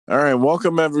All right,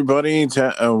 welcome everybody.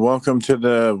 Welcome to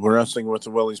the Wrestling with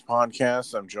the Willies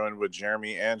podcast. I'm joined with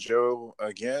Jeremy and Joe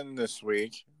again this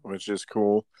week, which is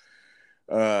cool.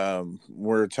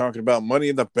 We're talking about Money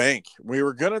in the Bank. We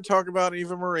were going to talk about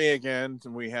Eva Marie again,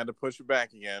 and we had to push it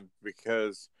back again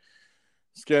because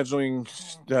scheduling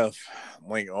stuff,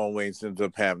 like always, ends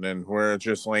up happening. Where it's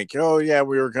just like, oh yeah,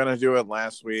 we were going to do it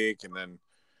last week, and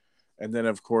then,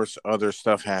 of course, other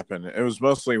stuff happened. It was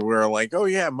mostly we were like, oh,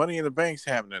 yeah, Money in the Bank's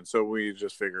happening. So we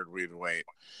just figured we'd wait.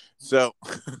 So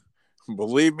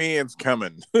believe me, it's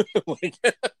coming.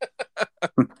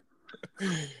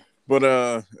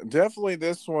 But definitely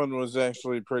this one was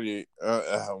actually pretty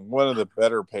one of the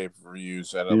better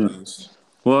pay-per-views at least.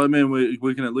 Well, I mean,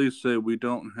 we can at least say we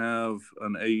don't have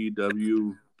an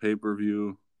AEW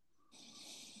pay-per-view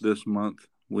this month.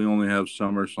 We only have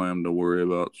SummerSlam to worry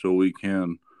about, so we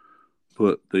can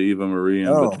put the Eva Marie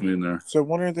in between there. So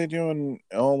when are they doing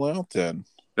All Out then?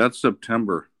 That's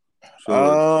September.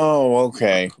 So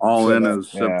okay. All in is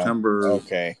September.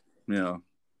 Okay. Yeah.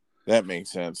 That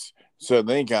makes sense. So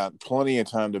they got plenty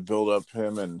of time to build up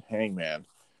him and Hangman.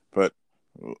 But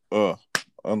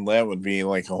that would be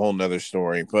like a whole nother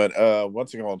story. But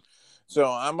what's it called? So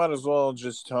I might as well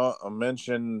just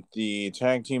mention the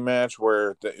tag team match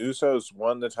where the Usos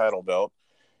won the title belt.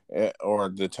 Or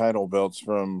the title belts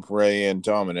from Ray and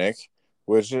Dominic,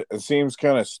 which it seems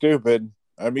kind of stupid.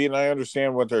 I mean, I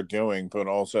understand what they're doing, but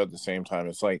also at the same time,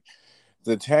 it's like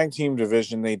the tag team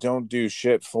division, they don't do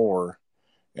shit for.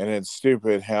 And it's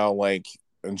stupid how, like,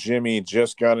 Jimmy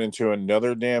just got into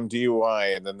another damn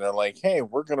DUI, and then they're like, hey,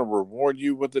 we're going to reward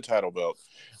you with the title belt.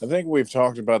 I think we've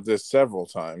talked about this several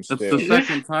times. It's the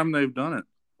second time they've done it.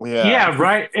 Yeah,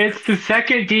 right. It's the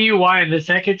second DUI, and the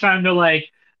second time they're like,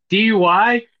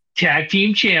 DUI? Tag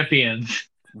team champions.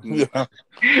 Yeah.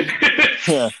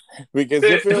 Yeah. Because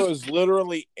if it was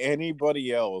literally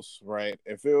anybody else, right?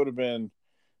 If it would have been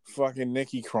fucking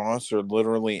Nikki Cross or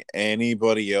literally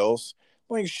anybody else,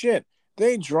 like shit,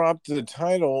 they dropped the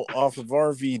title off of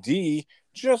RVD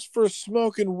just for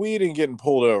smoking weed and getting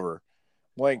pulled over.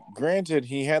 Like, granted,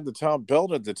 he had the top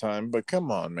belt at the time, but come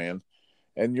on, man.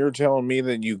 And you're telling me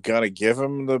that you got to give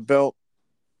him the belt?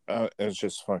 It's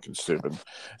just fucking stupid.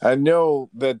 I know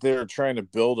that they're trying to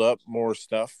build up more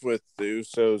stuff with the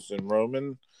Usos and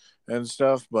Roman and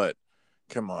stuff, but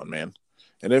come on, man.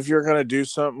 And if you're going to do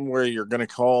something where you're going to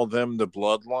call them the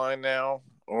Bloodline now,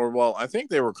 or, well, I think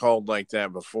they were called like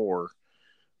that before,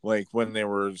 like when they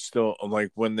were still,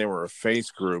 like when they were a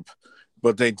face group,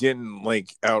 but they didn't like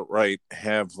outright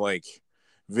have like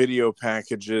video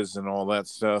packages and all that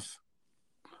stuff.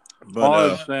 But, all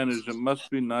I'm saying is it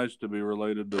must be nice to be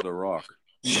related to The Rock.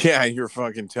 Yeah, you're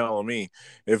fucking telling me.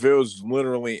 If it was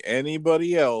literally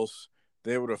anybody else,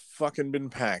 they would have fucking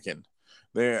been packing.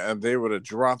 They would have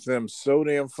dropped them so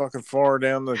damn fucking far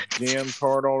down the damn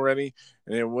card already,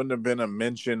 and it wouldn't have been a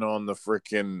mention on the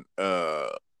freaking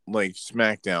like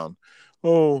SmackDown.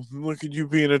 Oh, look at you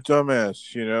being a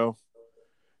dumbass, you know?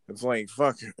 It's like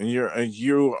fuck. You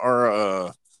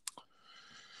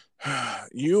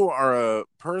are a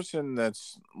person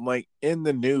that's like in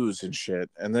the news and shit,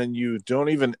 and then you don't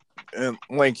even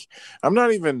like. I'm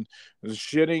not even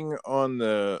shitting on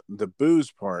the booze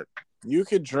part. You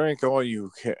could drink all you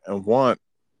want.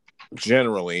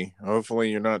 Generally,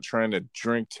 hopefully, you're not trying to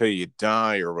drink till you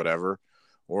die or whatever,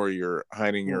 or you're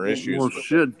hiding your issues. Well,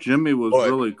 shit, Jimmy was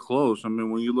really close. I mean,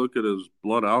 when you look at his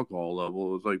blood alcohol level,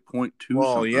 it was like 0.2.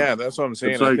 Well, something. Yeah, that's what I'm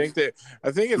saying. Like,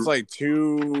 I think it's like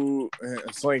 2.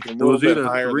 It's like a little bit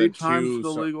higher than 2. 3 times the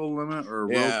legal limit, or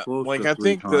real close. Like to I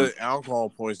think 3 times. the alcohol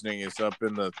poisoning is up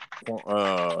in the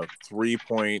 3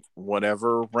 point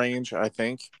whatever range. I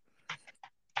think.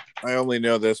 I only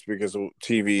know this because of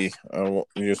TV. I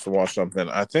used to watch something.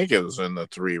 I think it was in the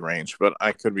 3 range, but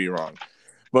I could be wrong.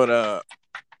 But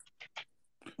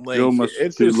like, Joe must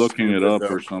be looking it up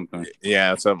or something.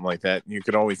 Yeah, something like that. You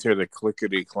could always hear the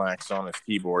clickety clacks on his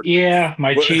keyboard. Yeah,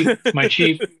 my cheap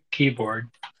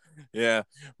keyboard. Yeah,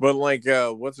 but like,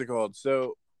 what's it called?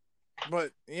 So,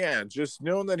 but yeah, just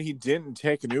knowing that he didn't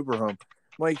take an Uber home,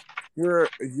 like you're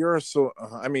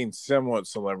somewhat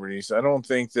celebrities. I don't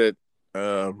think that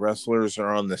wrestlers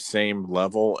are on the same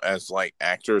level as like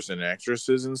actors and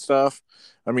actresses and stuff.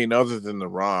 I mean, other than The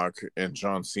Rock and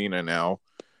John Cena now.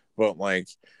 But like,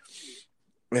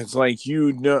 it's like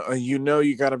you know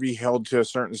you got to be held to a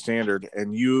certain standard,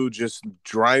 and you just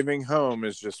driving home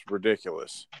is just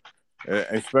ridiculous.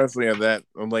 Especially at that,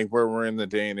 like where we're in the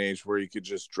day and age where you could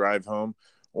just drive home,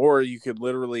 or you could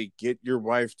literally get your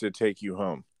wife to take you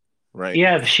home, right?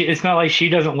 Yeah, it's not like she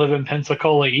doesn't live in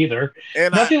Pensacola either.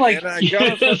 And Nothing I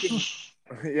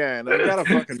Yeah, and I gotta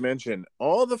fucking mention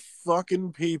all the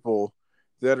fucking people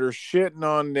that are shitting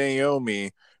on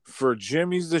Naomi for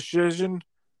Jimmy's decision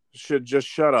should just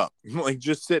shut up. Like,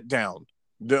 just sit down.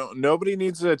 Nobody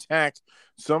needs to attack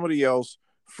somebody else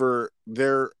for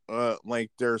their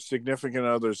their significant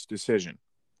other's decision.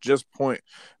 Just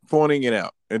pointing it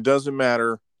out. It doesn't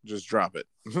matter. Just drop it.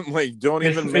 Like, don't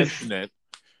It's even mention it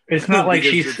it's not like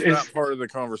because it's not part of the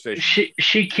conversation.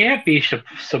 she can't be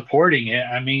supporting it.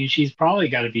 I mean, she's probably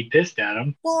got to be pissed at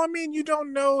him. Well, I mean, you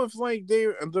don't know if like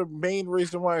the main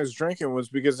reason why I was drinking was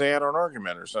because they had an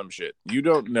argument or some shit. You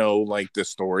don't know like the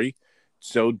story,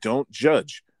 so don't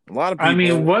judge. A lot of people. I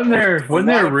mean, wasn't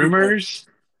there rumors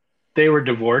they were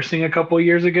divorcing a couple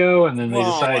years ago, and then they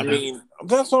Well, I decided mean,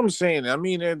 that's what I'm saying. I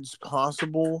mean, it's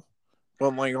possible,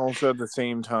 but like also at the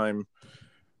same time,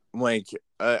 like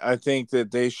I think that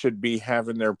they should be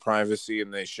having their privacy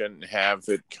and they shouldn't have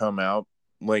it come out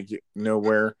like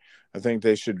nowhere. I think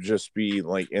they should just be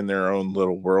like in their own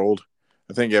little world.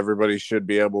 I think everybody should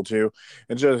be able to.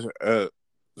 And just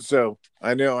so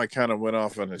I know I kind of went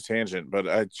off on a tangent, but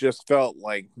I just felt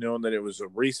like knowing that it was a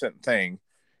recent thing,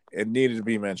 it needed to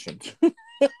be mentioned.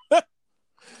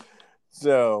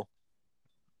 So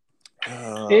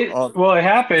it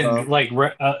happened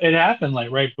it happened like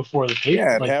right before the paper,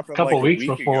 yeah, it like a happened couple like a weeks week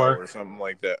ago before. or something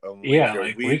like that. Yeah,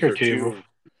 like a week or two.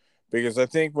 Because I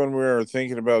think when we were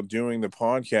thinking about doing the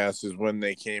podcast is when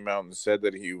they came out and said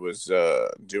that he was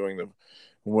doing the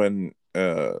when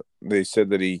they said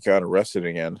that he got arrested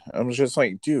again. I was just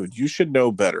like, dude, you should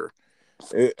know better.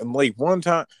 Like one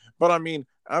time, but I mean,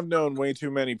 I've known way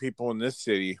too many people in this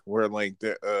city where like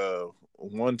the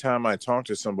one time I talked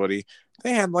to somebody,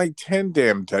 they had like 10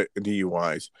 damn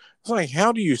DUIs. It's like,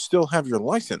 how do you still have your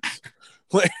license?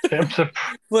 Like,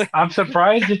 I'm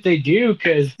surprised if they do,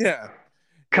 because yeah.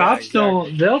 cops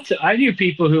exactly. don't. I knew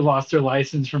people who lost their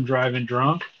license from driving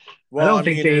drunk. I Well, don't I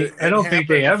think mean, they. I it don't think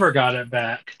they happens. ever got it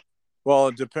back. Well,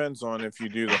 it depends on if you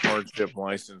do the hardship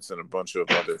license and a bunch of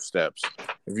other steps.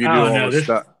 If you do Oh all no, the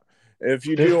stuff, if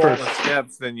you this do all person. the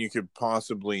steps, then you could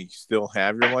possibly still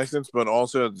have your license. But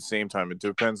also at the same time, it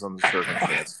depends on the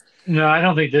circumstance. No, I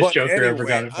don't think this But Joker ever anyway,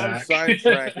 got it I'm back.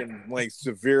 sidetracking like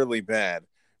severely bad.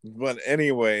 But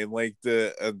anyway, like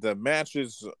the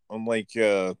matches,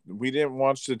 we didn't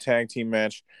watch the tag team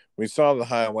match. We saw the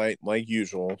highlight like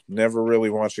usual. Never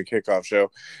really watched a kickoff show.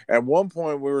 At one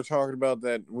point, we were talking about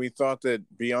that we thought that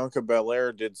Bianca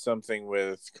Belair did something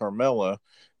with Carmella.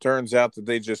 Turns out that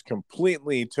they just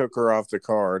completely took her off the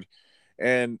card.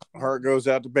 And heart goes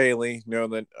out to Bailey.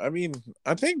 I mean,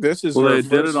 I think this is her they did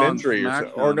first it on injury,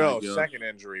 SmackDown, I guess. second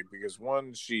injury, because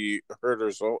one she hurt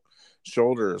her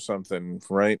shoulder or something,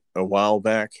 right, a while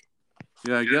back.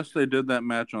 Yeah, I guess they did that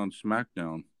match on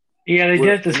SmackDown. Yeah, they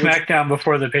did the SmackDown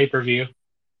before the pay-per-view.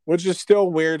 Which is still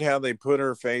weird how they put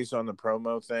her face on the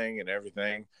promo thing and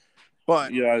everything.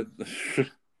 But yeah,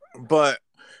 but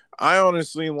I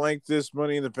honestly like this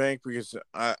Money in the Bank because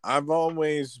I've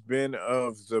always been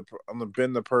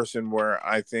the person where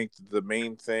I think the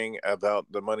main thing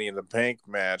about the Money in the Bank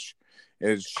match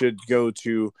is should go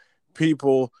to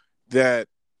people that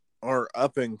are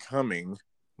up and coming,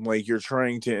 like you're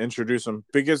trying to introduce them.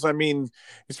 Because I mean,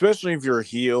 especially if you're a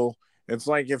heel, it's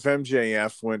like if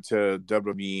MJF went to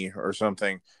WWE or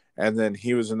something, and then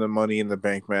he was in the Money in the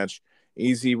Bank match.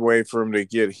 Easy way for him to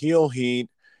get heel heat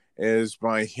is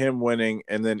by him winning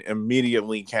and then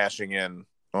immediately cashing in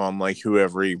on like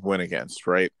whoever he went against,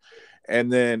 right?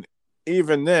 And then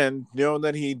even then, knowing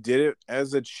that he did it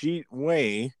as a cheat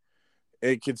way,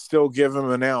 it could still give him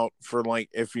an out for like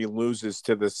if he loses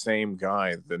to the same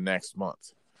guy the next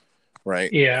month,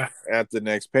 right? Yeah. At the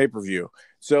next pay-per-view.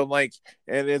 So like,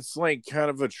 and it's like kind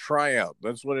of a tryout.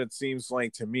 That's what it seems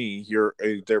like to me.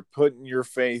 They're putting their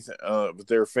faith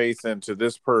into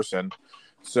this person.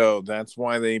 So that's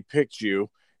why they picked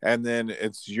you. And then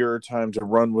it's your time to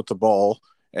run with the ball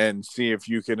and see if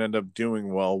you can end up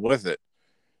doing well with it.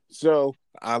 So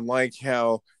I like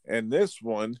how, in this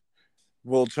one,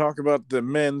 we'll talk about the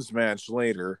men's match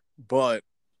later, but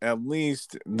at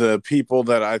least the people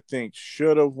that I think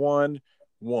should have won.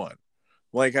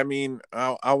 Like, I mean,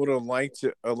 I would have liked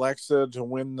Alexa to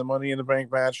win the Money in the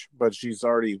Bank match, but she's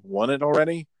already won it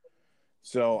already.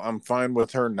 So I'm fine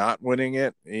with her not winning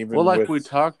it. We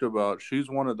talked about, she's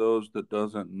one of those that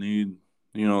doesn't need,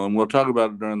 and we'll talk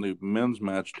about it during the men's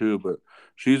match too, but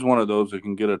she's one of those that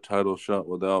can get a title shot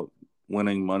without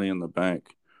winning Money in the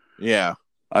Bank. Yeah.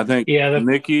 I think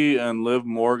Nikki and Liv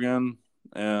Morgan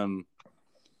and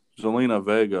Zelina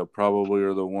Vega probably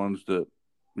are the ones that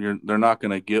they're not going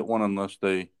to get one unless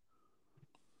they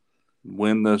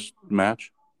win this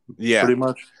match. Yeah. pretty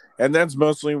much. And that's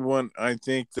mostly what I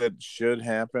think that should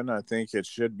happen. I think it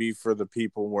should be for the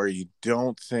people where you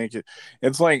don't think it.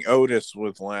 It's like Otis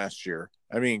with last year.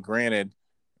 I mean, granted,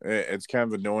 it's kind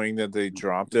of annoying that they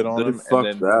dropped it on They him and fucked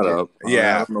then that up. I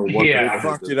yeah, don't know what they Yeah.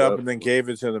 fucked did it up that and then for. gave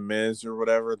it to the Miz or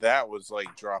whatever. That was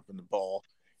like dropping the ball.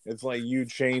 It's like you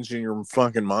changing your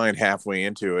fucking mind halfway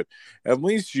into it. At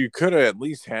least you could have at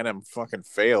least had him fucking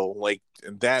fail. Like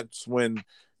that's when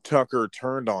Tucker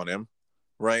turned on him,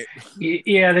 right?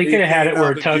 Yeah, they He could have had came it out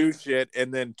where to Tuck. do shit,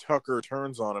 and then Tucker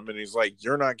turns on him, and he's like,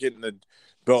 "You're not getting the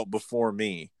belt before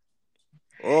me."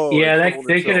 Oh, it Yeah, told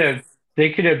itself. they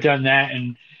could have done that,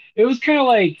 and it was kind of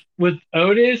like with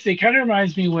Otis. It kind of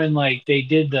reminds me when like they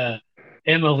did the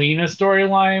Emelina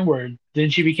storyline where then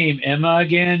she became Emma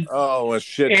again, Oh, a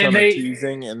shit and ton of they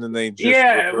teasing, and then they just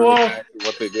yeah, reverted back to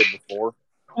what they did before.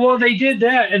 they did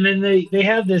that, and then they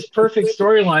had this perfect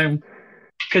storyline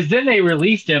because then they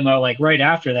released Emma like right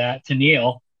after that to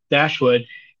Neil Dashwood,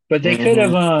 but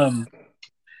Mm-hmm.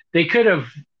 they could have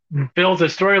built a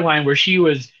storyline where she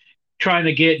was trying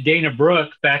to get Dana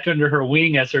Brooke back under her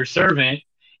wing as her servant,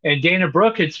 and Dana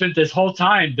Brooke had spent this whole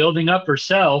time building up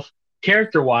herself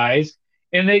character wise,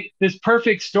 and they this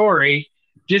perfect story,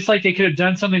 just like they could have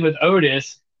done something with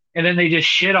Otis, and then they just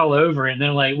shit all over it, and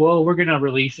they're like, well, we're gonna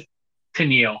release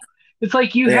Tennille. It's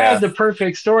like you had Yeah, the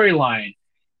perfect storyline,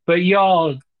 but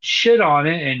y'all shit on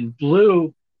it and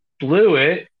blew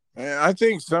it. I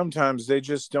think sometimes they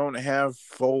just don't have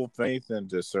full faith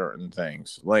into certain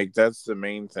things. Like that's the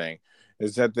main thing,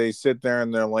 is that they sit there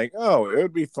and they're like, "Oh, it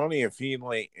would be funny if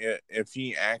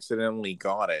he accidentally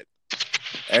got it,"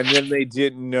 and then they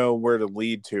didn't know where to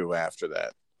lead to after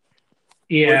that. which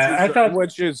Yeah, is I thought.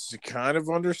 which is kind of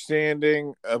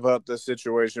understanding about the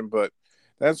situation, but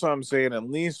that's what I'm saying. At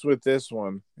least with this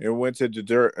one, it went to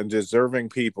deserving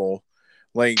people.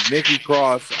 Like Nikki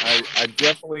Cross, I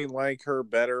definitely like her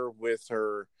better with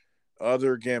her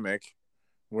other gimmick,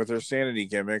 with her sanity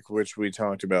gimmick, which we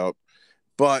talked about.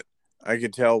 But I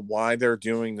could tell why they're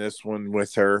doing this one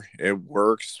with her. It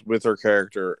works with her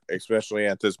character, especially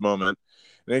at this moment.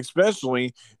 And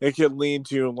especially, it could lead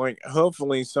to, like,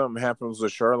 hopefully something happens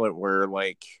with Charlotte where,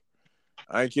 like,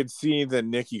 I could see that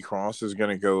Nikki Cross is going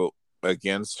to go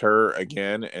against her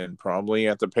again and probably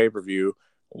at the pay per view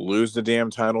lose the damn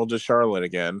title to Charlotte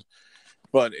again.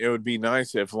 But it would be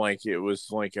nice if, like, it was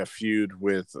like a feud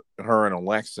with her and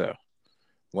Alexa,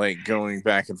 like going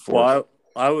back and forth. Well,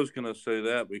 I was gonna say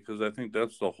that because I think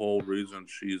that's the whole reason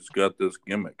she's got this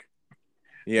gimmick.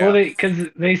 Well, Yeah.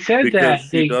 they said Because that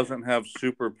she doesn't have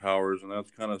superpowers, and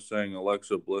that's kind of saying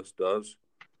Alexa Bliss does.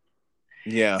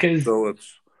 Yeah. because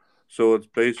So it's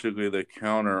basically the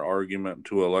counter argument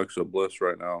to Alexa Bliss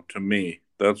right now. To me,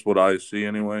 that's what I see,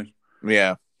 anyways.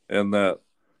 Yeah. And that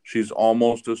she's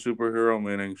almost a superhero,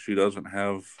 meaning she doesn't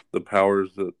have the powers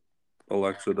that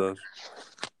Alexa does.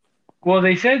 well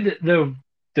they said that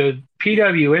the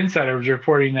PW Insider was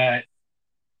reporting that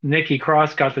Nikki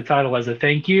Cross got the title as a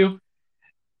thank you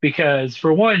because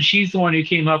for one she's the one who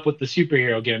came up with the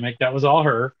superhero gimmick that was all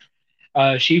her.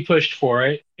 She pushed for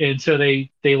it, and so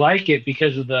they like it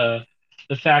because of the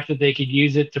fact that they could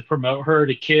use it to promote her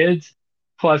to kids,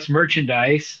 plus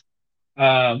merchandise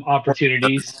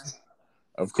opportunities,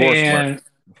 Of course, Mark. and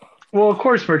well, of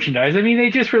course, merchandise. I mean, they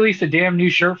just released a damn new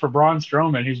shirt for Braun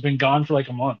Strowman, who's been gone for like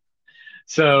a month.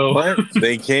 So What?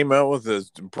 They came out with a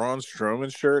Braun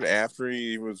Strowman shirt after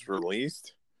he was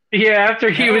released? yeah, after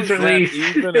he How was is that released,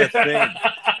 even a thing?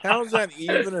 How is that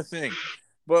even a thing?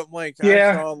 But like I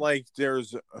yeah, saw like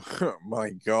there's my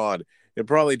God, it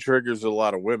probably triggers a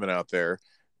lot of women out there.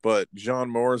 But John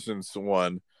Morrison's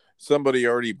one. Somebody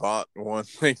already bought one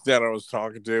thing that I was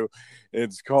talking to.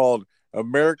 It's called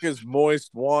America's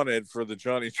Moist Wanted for the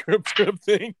Johnny Drip Drip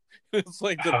thing. It's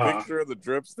like the picture of the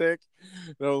dripstick.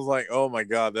 And I was like, oh my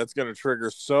God, that's going to trigger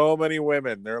so many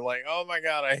women. They're like, oh my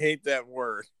God, I hate that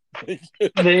word.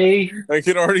 they I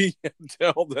can already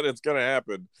tell that it's going to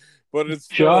happen. But it's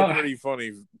still a John. pretty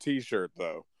funny t shirt,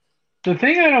 though. The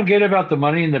thing I don't get about the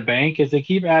Money in the Bank is they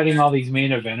keep adding all these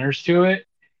main eventers to it,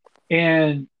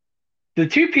 and the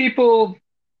two people,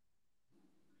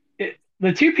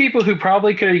 the two people who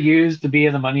probably could have used to be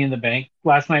in the Money in the Bank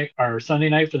last night or Sunday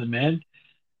night for the men,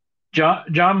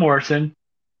 John Morrison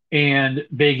and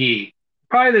Big E.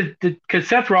 Probably because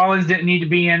Seth Rollins didn't need to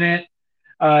be in it.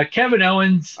 Kevin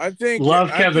Owens,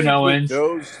 love I Kevin think with Owens,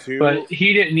 those two, but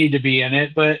he didn't need to be in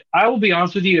it. But I will be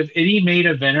honest with you, if any main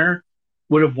eventer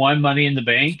would have won Money in the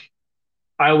Bank,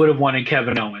 I would have wanted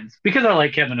Kevin Owens because I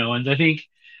like Kevin Owens. I think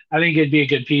it'd be a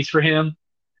good piece for him.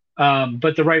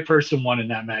 But the right person won in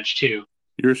that match too.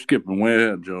 You're skipping way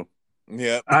ahead, Joe.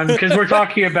 Yeah. Because we're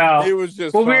talking about. He was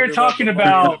just Well, we were talking talking about the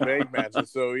Money in about. the Bank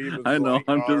matches, so he was I know. like,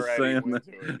 I'm all just right, he saying went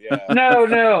that. to it. Yeah.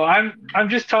 No. I'm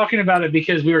just talking about it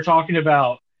because we were talking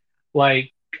about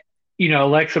like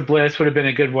Alexa Bliss would have been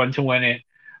a good one to win it,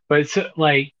 but it's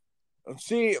like,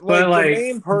 See, but like the like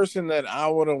main person that I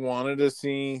would have wanted to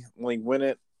see like win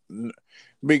it,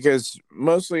 because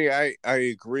mostly I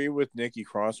agree with Nikki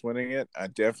Cross winning it. I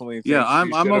definitely Yeah, think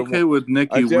she I'm should have. okay with I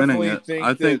Nikki winning definitely it.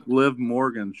 I think that, think Liv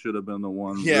Morgan should have been the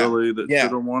one yeah, really that should yeah,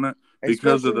 have won it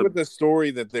because of especially with the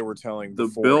story that they were telling the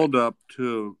before it. build up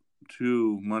to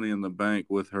Money in the Bank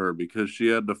with her, because she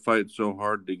had to fight so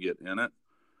hard to get in it,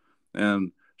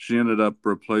 and she ended up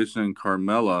replacing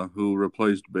Carmella, who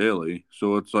replaced Bailey.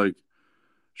 So it's like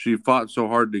she fought so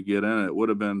hard to get in it. It would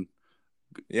have been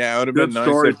Yeah, it would have good been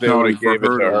nice if they would storytelling have for gave it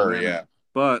her to to her. win it. Yeah,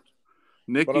 But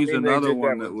but I Nikki's mean they another did that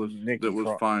one with that Nikki was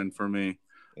Cross. fine for me.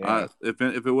 Yeah, If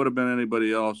it would have been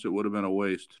anybody else, it would have been a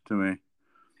waste to me.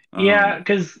 yeah,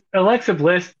 because Alexa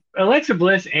Bliss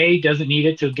A doesn't need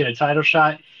it to get a title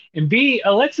shot, and B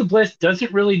Alexa Bliss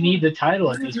doesn't really need the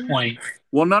title at this point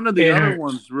Well, none of the in other her.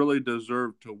 ones really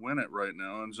deserve to win it right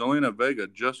now. And Zelina Vega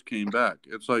just came back.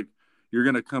 It's like you're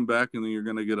going to come back and then you're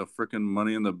going to get a freaking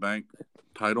Money in the Bank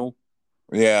title.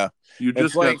 yeah. You It's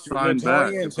just got like signed back.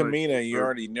 Natalia and It's like, Tamina. You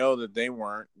already know that they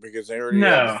weren't because they already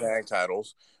had the No, tag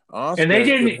titles. and they Asuka could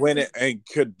didn't. win it and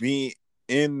could be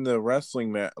in the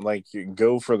wrestling match, like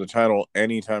go for the title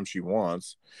anytime she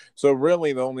wants. So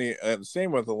really, the only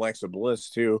same with Alexa Bliss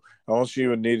too. All she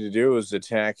would need to do is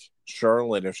attack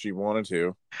Charlotte if she wanted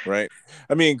to, right?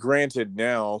 I mean, granted,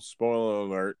 now spoiler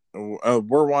alert,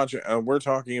 we're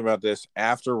talking about this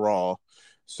after Raw,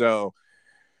 so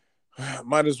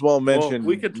might as well well,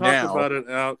 we mention could talk now. about it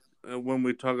out when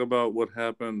we talk about what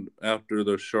happened after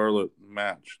the Charlotte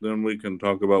match. Then we can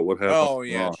talk about what happened Oh on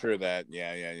yeah, Raw. true that.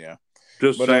 Yeah.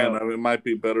 Just But saying, I mean, it might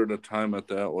be better to time it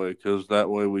that way, because that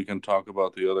way we can talk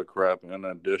about the other crap in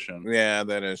addition. yeah,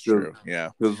 that is true. Yeah.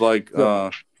 Because like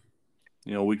So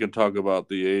we can talk about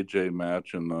the AJ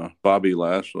match and the Bobby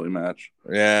Lashley match.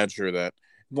 yeah, true that.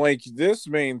 Like this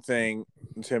main thing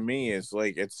to me is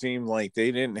like it seemed like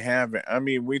they didn't have. I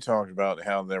mean, we talked about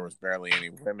how there was barely any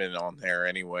women on there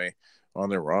anyway on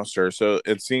their roster, so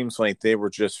it seems like they were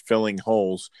just filling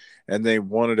holes, and they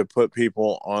wanted to put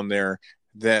people on there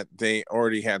that they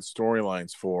already had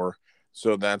storylines for.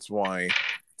 So that's why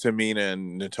Tamina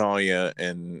and Natalia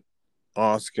and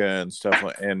Asuka and stuff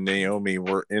like and Naomi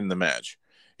were in the match.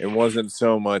 It wasn't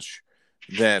so much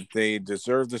that they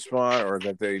deserved the spot or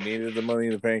that they needed the Money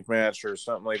in the Bank match or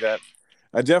something like that.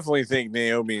 I definitely think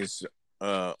Naomi's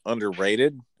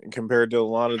underrated compared to a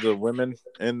lot of the women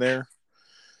in there,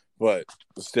 but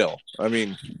still, I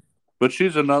mean, But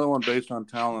she's another one based on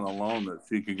talent alone that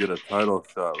she could get a title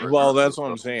shot well, regardless that's what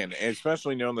I'm of. saying,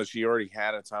 especially knowing that she already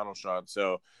had a title shot,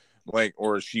 so like,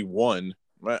 or she won.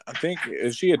 I think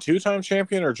is she a two-time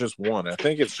champion or just one? I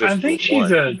think it's I just the think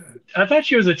she's one. a. I thought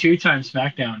she was a two-time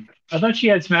SmackDown. I thought she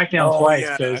had SmackDown Oh twice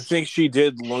yeah, I because think she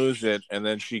did lose it, and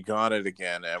then she got it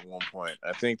again at one point.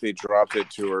 I think they dropped it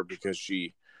to her because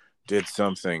she did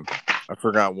something. I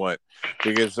forgot what,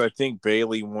 because I think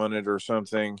Bailey won it or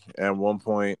something at one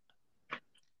point.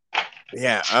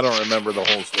 Yeah, I don't remember the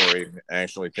whole story.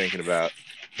 Actually, thinking about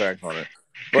back on it,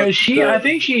 but I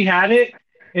think she had it,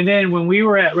 and then when we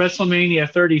were at WrestleMania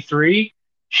 33,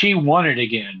 she won it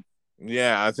again.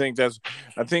 yeah, I think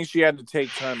she had to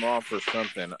take time off or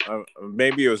something.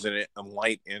 Maybe it was a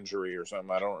light injury or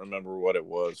something. I don't remember what it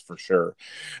was for sure.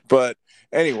 But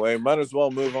anyway, might as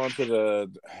well move on to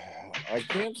the. I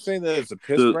can't say that it's a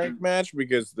piss The break match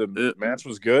because the it, match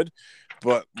was good,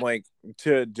 but like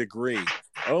to a degree,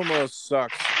 almost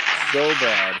sucks so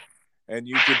bad, and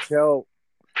you could tell.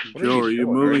 What are Joe, you are you doing?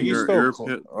 Are moving you your still? ear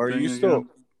pit Are you thing still? again?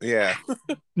 Yeah.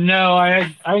 No,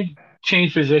 I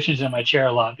changed positions in my chair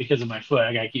a lot because of my foot.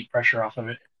 I got to keep pressure off of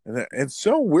it. And it's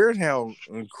so weird how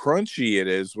crunchy it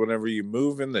is whenever you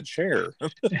move in the chair.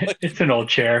 Like, It's an old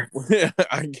chair.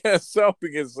 I guess so,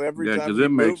 because every Yeah, time because you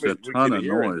it move makes a it, we ton can of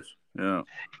hear it. noise. Yeah.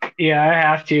 Yeah, I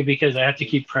have to because I have to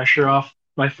keep pressure off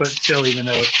my foot still, even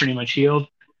though it's pretty much healed.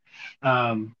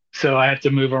 So I have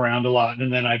to move around a lot,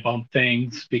 and then I bump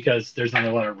things because there's not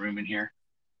a lot of room in here.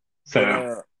 But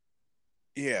So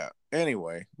yeah.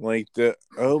 Anyway, like the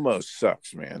almost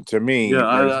sucks, man. To me, Yeah,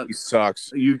 like he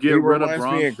sucks. you He get rid of reminds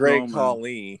me Braun of Great Strowman.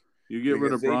 Khali You get rid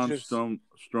because of they Braun just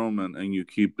Strowman, and you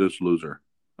keep this loser.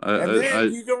 and then I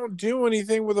you don't do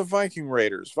anything with the Viking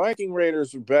Raiders. Viking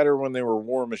Raiders were better when they were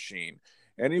War Machine.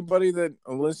 Anybody that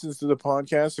listens to the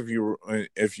podcast,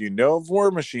 if you know of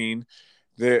War Machine,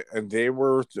 they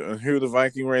were who the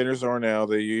Viking Raiders are now.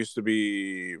 They used to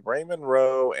be Raymond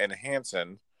Rowe and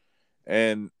Hanson,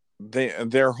 and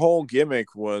their whole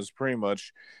gimmick was pretty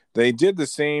much they did the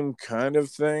same kind of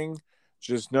thing,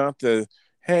 just not the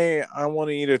hey, I want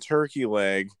to eat a turkey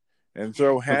leg and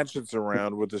throw hatchets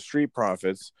around with the Street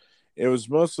Profits. It was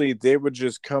mostly they would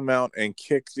just come out and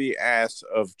kick the ass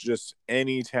of just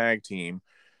any tag team.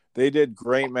 They did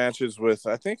great matches with,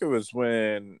 I think it was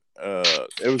when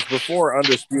it was before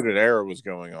Undisputed Era was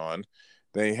going on.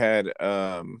 They had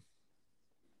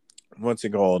what's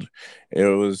it called? It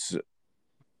was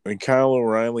Kyle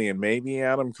O'Reilly and maybe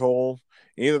Adam Cole.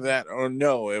 Either that or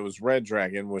no, it was Red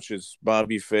Dragon, which is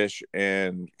Bobby Fish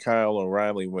and Kyle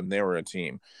O'Reilly when they were a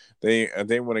team. They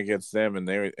went against them and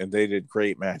they did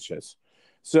great matches.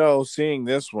 So seeing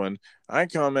this one, I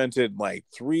commented like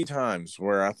 3 times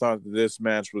where I thought this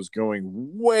match was going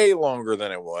way longer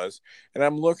than it was, and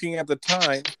I'm looking at the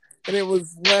time and it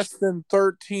was less than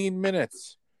 13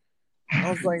 minutes. I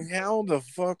was like, how the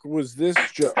fuck was this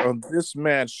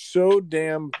match so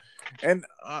damn? And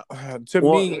to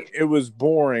me, it was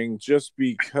boring just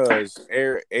because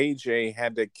AJ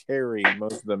had to carry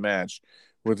most of the match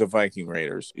with the Viking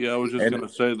Raiders. Yeah, I was just going to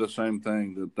say the same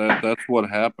thing. That's what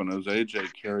happened is AJ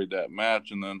carried that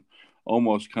match and then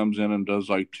almost comes in and does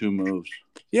like 2 moves.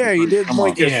 Yeah, he did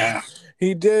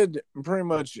he did pretty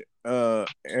much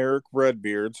Eric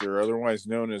Redbeards, or otherwise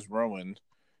known as Rowan.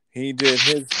 He did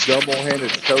his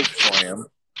double-handed choke slam,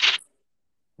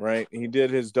 right? He did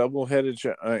his double-handed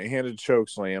choke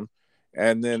slam,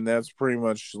 and then that's pretty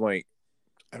much like,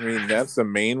 I mean, that's the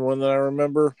main one that I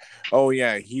remember. Oh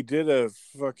yeah, he did a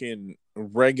fucking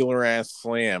regular-ass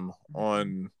slam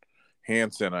on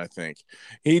Hansen, I think.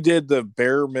 He did the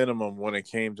bare minimum when it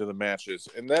came to the matches,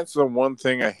 and that's the one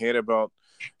thing I hate about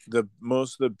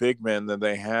most of the big men that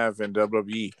they have in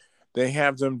WWE. They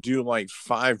have them do like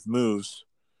 5 moves.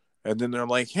 And then they're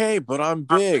like, hey, but I'm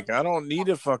big. I don't need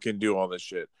to fucking do all this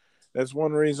shit. That's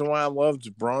one reason why I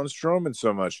loved Braun Strowman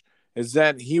so much, is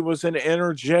that he was an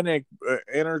energetic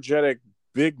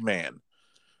big man.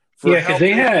 Yeah, because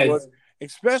they had...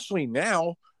 especially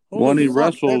now. When he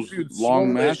wrestles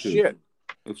long matches. Shit.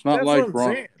 It's not like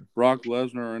Brock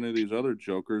Lesnar or any of these other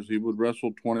jokers. He would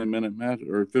wrestle 20-minute matches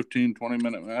or 15,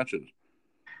 20-minute matches.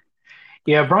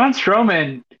 Yeah, Braun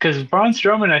Strowman, because Braun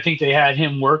Strowman, I think they had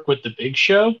him work with the Big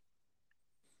Show.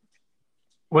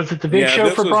 Was it the Big Show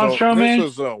for Braun Strowman?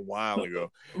 This was a while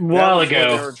ago. They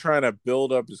were trying to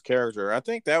build up his character. I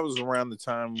think that was around the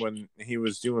time when he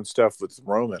was doing stuff with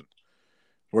Roman,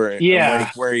 where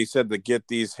he said to get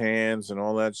these hands and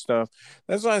all that stuff.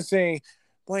 That's why I'm saying,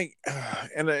 like,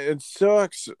 and it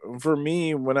sucks for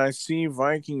me when I see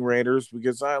Viking Raiders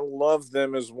because I love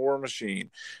them as War Machine,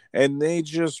 and they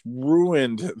just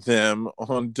ruined them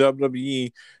on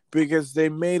WWE because they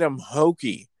made them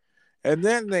hokey. And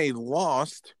then they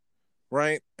lost,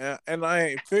 right? And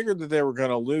I figured that they were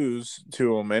going to lose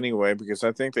to them anyway because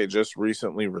I think they just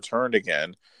recently returned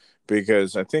again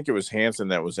because I think it was Hansen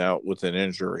that was out with an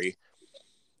injury.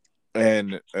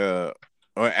 And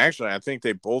actually, I think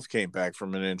they both came back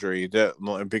from an injury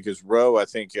because Rowe, I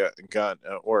think, got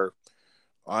or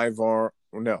Ivar.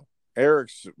 No,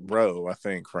 Eric's Rowe, I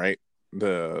think, right? I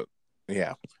don't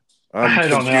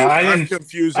know.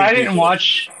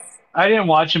 I didn't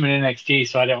watch him in NXT,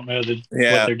 so I don't know what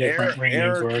their different ring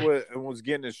names were. Eric was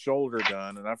getting his shoulder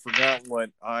done, and I forgot what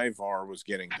Ivar was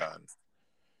getting done.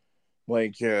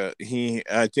 Like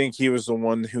I think he was the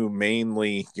one who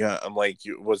mainly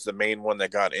was the main one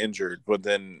that got injured. But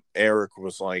then Eric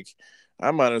was like,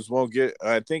 I might as well get.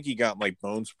 I think he got like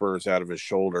bone spurs out of his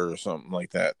shoulder or something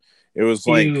like that. It was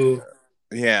like,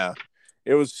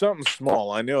 it was something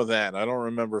small. I know that. I don't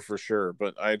remember for sure,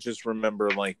 but I just remember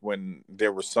like when they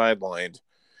were sidelined,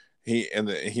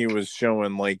 he was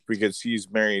showing like because he's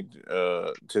married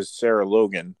to Sarah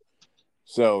Logan.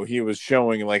 So he was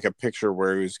showing like a picture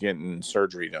where he was getting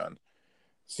surgery done.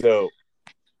 So,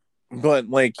 but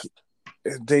like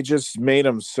they just made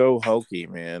him so hokey,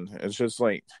 man. It's just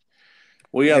like,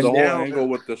 well, yeah, the whole angle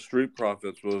with the Street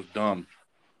Profits was dumb.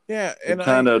 Yeah, and it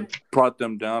kind of brought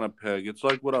them down a peg. It's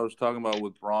like what I was talking about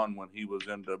with Braun when he was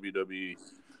in WWE.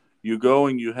 You go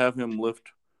and you have him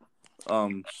lift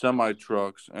semi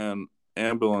trucks and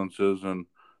ambulances and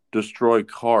destroy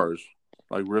cars.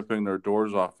 Like ripping their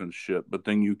doors off and shit, but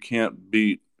then you can't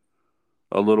beat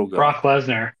a little guy. Brock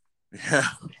Lesnar. Yeah,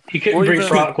 he couldn't beat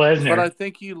Brock Lesnar. But I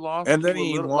think he lost. And then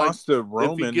he lost to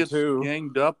Roman if he gets too.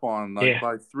 Ganged up on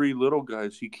by 3 little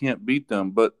guys, he can't beat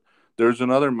them. But there's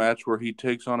another match where he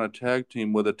takes on a tag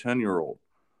team with a 10-year-old.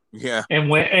 Yeah, and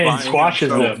squashes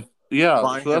them.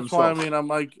 Yeah, so that's why I mean I'm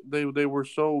like they were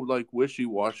so like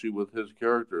wishy-washy with his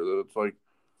character that it's like.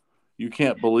 You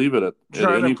can't believe it at any point.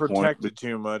 Trying to protect it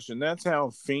too much, and that's how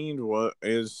Fiend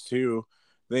is too.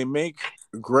 they make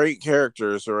great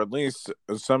characters, or at least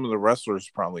some of the wrestlers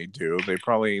probably do. They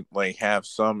probably like have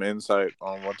some insight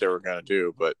on what they were going to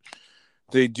do, but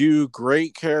they do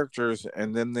great characters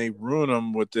and then they ruin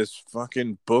them with this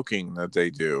fucking booking that they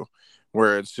do,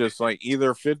 where it's just like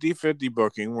either 50-50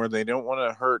 booking where they don't want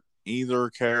to hurt either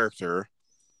character.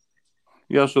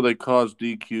 Yeah, so they cause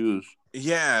DQs.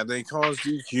 Yeah, they cause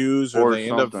DQs or Or they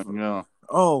end up, something, yeah.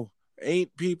 oh,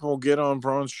 8 people get on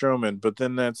Braun Strowman, but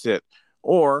then that's it.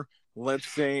 Or let's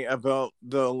say about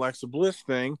the Alexa Bliss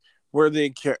thing where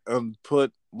they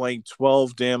put like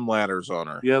 12 damn ladders on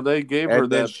her. Yeah, they gave her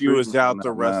And then that she was treatment out in the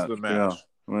that rest match. of the match.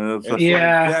 Yeah. I mean, It's like,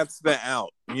 that's the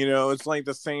out. You know, it's like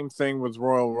the same thing with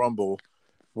Royal Rumble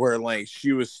where like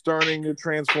she was starting to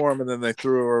transform and then they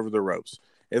threw her over the ropes.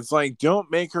 It's like,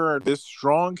 don't make her this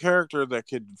strong character that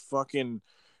could fucking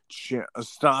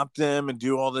stop them and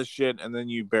do all this shit, and then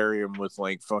you bury them with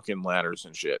like fucking ladders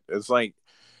and shit. It's like,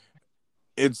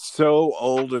 it's so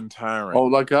old and tiring. Oh,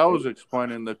 like I was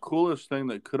explaining, the coolest thing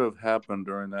that could have happened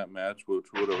during that match, which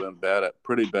would have been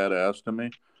pretty badass to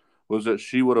me, was that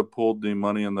she would have pulled the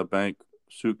Money in the Bank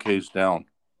suitcase down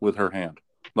with her hand,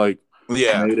 like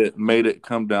made it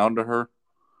come down to her,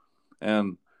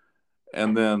 and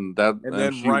then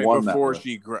she right won before that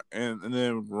she and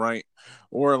then right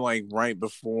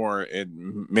before it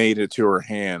made it to her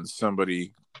hands,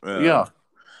 somebody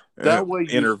that way you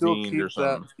still intervened keep or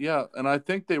something. that. And I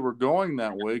think they were going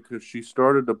that way because she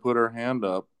started to put her hand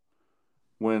up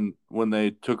when they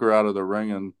took her out of the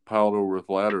ring and piled her with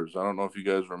ladders. I don't know if you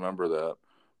guys remember that,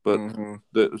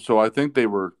 but so I think they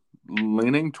were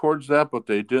leaning towards that, but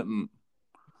they didn't.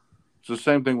 It's the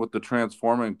same thing with the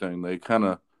transforming thing. They kind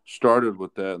of started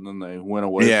with that and then they went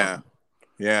away. Yeah.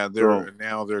 Yeah,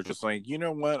 they're just like, you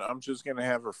know what? I'm just gonna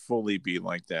have her fully be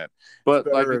like that. But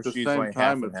like at the same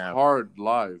time, it's hard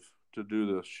live to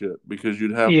do this shit because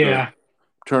you'd have to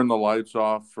turn the lights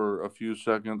off for a few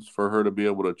seconds for her to be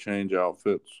able to change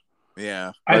outfits.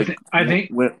 Yeah, like, I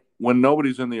think when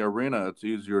nobody's in the arena, it's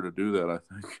easier to do that. I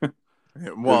think.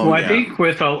 I think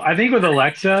with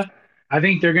Alexa, I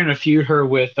think they're gonna feud her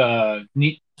with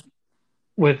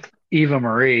Eva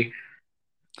Marie.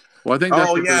 Well, I think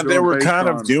that's they were kind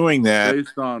of doing that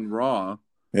based on Raw.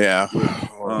 Yeah.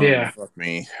 Yeah. Fuck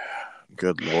me.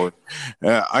 Good Lord.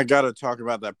 I got to talk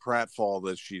about that pratfall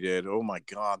that she did. Oh my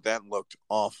God, that looked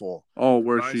awful. Oh,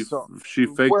 where she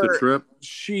faked the trip?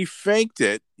 She faked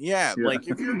it. Yeah. Like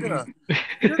if you're gonna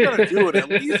do it, at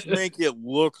least make it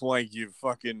look like you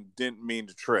fucking didn't mean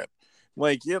to trip.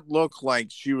 Like it looked like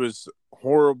she was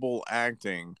horrible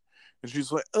acting. And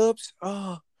she's like, oops,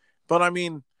 but I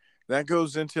mean, that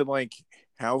goes into like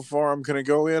how far I'm gonna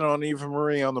go in on Eva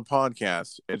Marie on the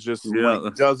podcast. It just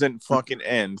like doesn't fucking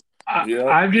end.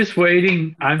 I'm just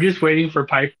waiting for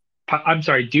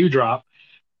Dewdrop,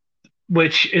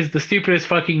 which is the stupidest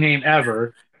fucking name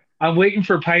ever. I'm waiting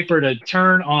for Piper to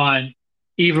turn on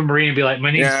Eva Marie and be like,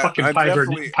 my name's fucking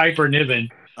Piper Niven.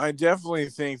 I definitely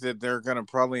think that they're gonna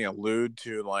probably allude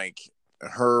to like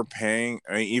her paying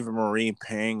Eva Marie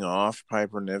paying off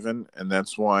Piper Niven, and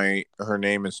that's why her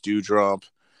name is Dewdrop.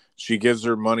 She gives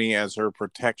her money as her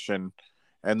protection,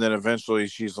 and then eventually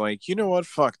she's like, you know what,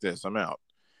 fuck this, I'm out.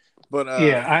 But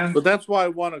but that's why I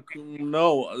want to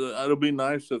know. It'll be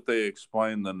nice if they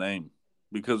explain the name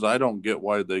because I don't get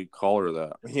why they call her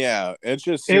that. Yeah, it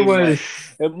just seemed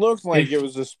it looked like it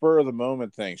was a spur of the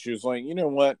moment thing. She was like, you know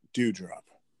what, Dewdrop.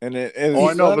 And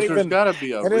I know, but there's got to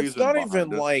be a reason. And it's not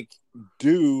even like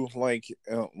dew, like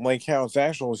how it's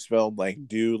actually spelled, like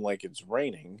dew, like it's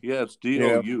raining. Yeah, it's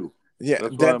D-O-U. Yeah,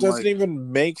 that doesn't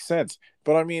even make sense.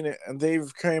 But I mean,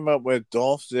 they've came up with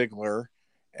Dolph Ziggler,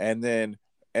 and then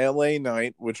LA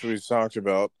Knight, which we've talked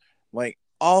about, like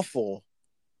awful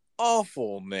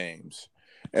names.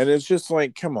 And it's just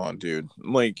like, come on, dude.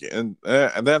 Like, and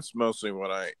that's mostly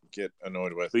what I get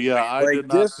annoyed with. But yeah, I did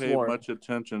not pay much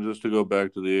attention. Just to go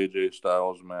back to the AJ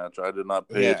Styles match, I did not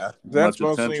pay much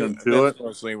attention to it.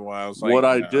 Mostly why I was like, what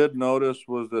I did notice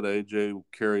was that AJ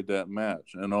carried that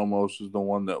match and almost is the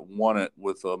one that won it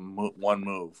with one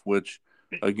move. Which,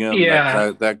 again,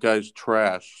 that guy's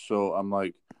trash. So I'm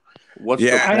like, what's the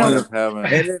point of having?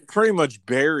 And it pretty much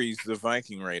buries the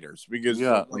Viking Raiders because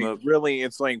really,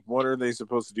 it's like, what are they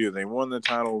supposed to do? They won the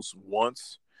titles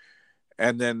once,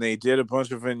 and then they did a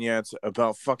bunch of vignettes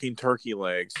about fucking turkey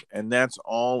legs, and that's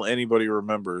all anybody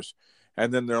remembers.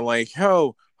 And then they're like,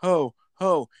 ho, ho,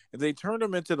 ho, and they turned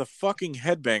them into the fucking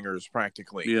headbangers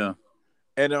practically. Yeah.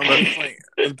 And I'm like,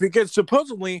 because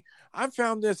supposedly I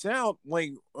found this out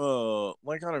like on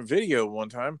a video one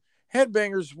time.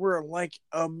 Headbangers were like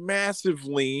a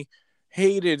massively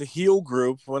hated heel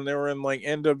group when they were in like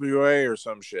NWA or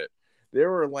some shit. they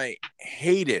were like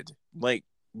hated like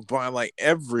by like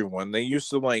everyone. They used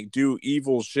to like do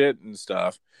evil shit and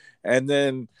stuff, and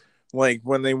then like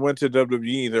when they went to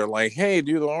WWE, they're like, "Hey,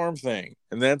 do the arm thing,"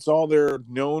 and that's all they're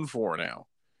known for now.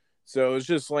 So it's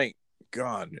just like,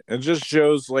 God, it just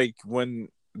shows like when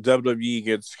WWE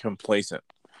gets complacent,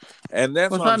 and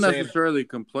that's Well, it's what I'm not saying. necessarily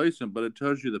complacent, but it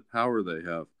tells you the power they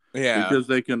have Yeah, because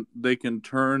they can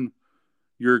turn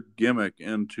your gimmick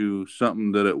into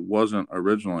something that it wasn't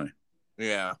originally,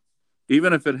 yeah,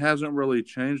 even if it hasn't really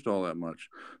changed all that much.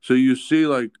 So you see,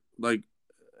 like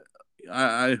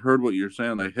I heard what you're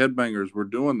saying. Like headbangers were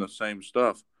doing the same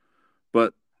stuff,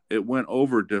 but it went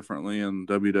over differently in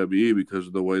WWE because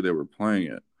of the way they were playing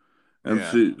it. And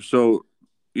yeah, so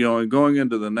you know, and going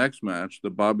into the next match, the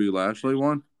Bobby Lashley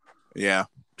one, yeah,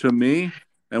 to me,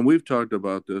 and we've talked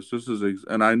about this.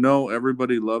 And I know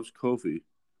everybody loves Kofi,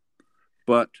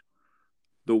 but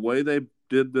the way they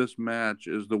did this match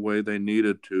is the way they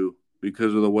needed to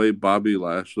because of the way Bobby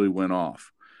Lashley went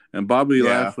off. And Bobby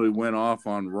yeah. Lashley went off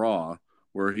on Raw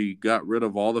where he got rid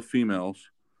of all the females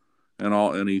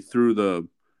and he threw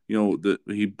he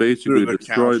Threw basically the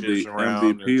destroyed couches the around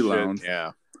and MVP shit. lounge.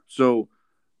 Yeah, So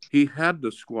he had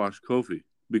to squash Kofi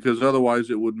because otherwise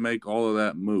it would make all of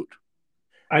that moot.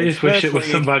 I just wish it was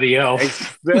somebody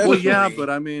else. Well, yeah, especially but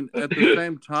I mean, at the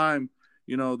same time,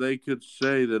 you know, they could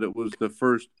say that it was the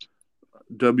first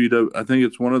I think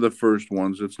it's one of the first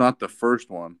ones. It's not the first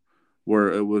one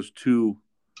where it was two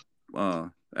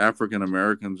African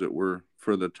Americans that were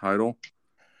for the title.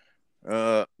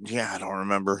 yeah, I don't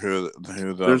remember who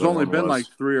the There's other only one been like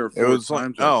was. 3 or 4 It was like,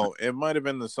 times. oh, it might have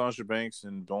been the Sasha Banks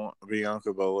and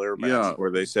Bianca Belair match Yeah,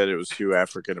 where they said it was two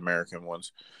African American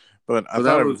ones, but I but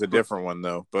thought it was a different one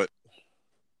though. but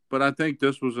I think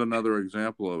this was another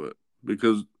example of it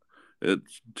because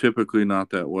it's typically not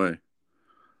that way.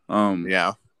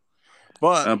 Yeah,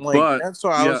 but like But that's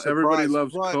why I yeah, was everybody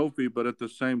surprised. loves But Kofi, but at the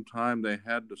same time, they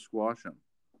had to squash him.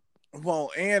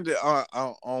 well, and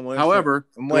I'll let you, However,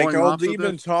 like going I'll off of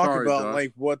even this, talk sorry, about Josh,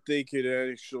 like what they could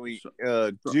actually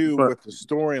do but with the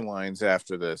storylines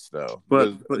after this though.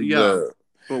 but yeah,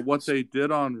 but what they did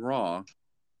on Raw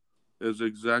is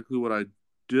exactly what I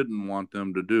didn't want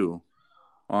them to do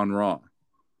on Raw.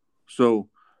 So,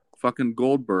 fucking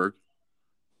Goldberg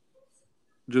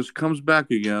just comes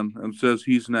back again and says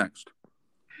he's next.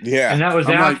 Yeah, And that was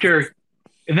I'm like,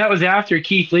 after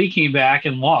Keith Lee came back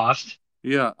and lost.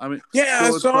 yeah, I mean, yeah, so I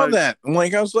it's saw like, that.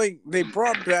 Like I was like, they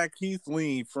brought back Keith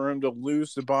Lee for him to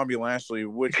lose to Bobby Lashley,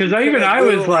 which Because you could have I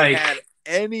was literally like, had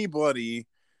anybody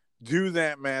do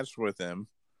that match with him.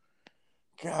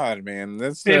 God, man,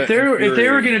 that's if they were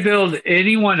infuriating. going to build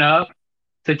anyone up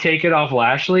to take it off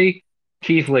Lashley,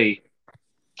 Keith Lee.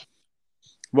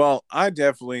 Well, I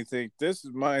definitely think this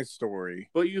is my story,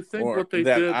 but you think or what they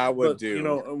that did, I would but do. you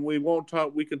know, and we won't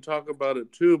talk. We can talk about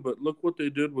it too. But look what they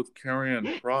did with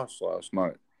Karrion Kross last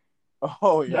night.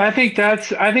 Oh yeah, I think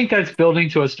that's building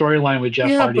to a storyline with Jeff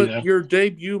Hardy, but though. your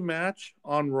debut match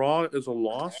on Raw is a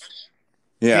loss.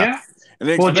 yeah.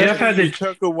 And well, Jeff had you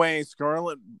took away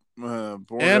Scarlett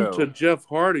Bordeaux and to Jeff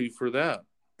Hardy for that.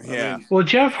 Yeah.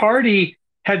 Jeff Hardy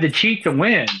had to cheat to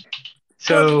win. But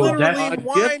So literally, I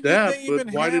why get did that, they but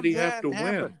even why did he have that to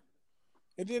happen? win?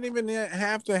 It didn't even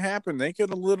have to happen. They could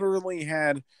have literally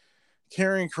had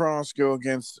Karrion Kross go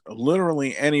against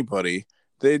literally anybody.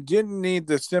 They didn't need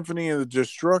the Symphony of the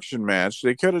Destruction match.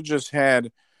 They could have just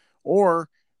had, or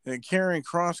Karrion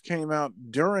Kross came out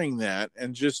during that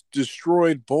and just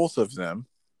destroyed both of them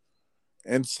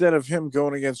instead of him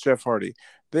going against Jeff Hardy.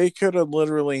 They could have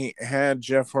literally had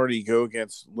Jeff Hardy go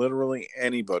against literally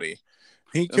anybody.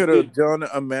 He could have done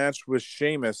a match with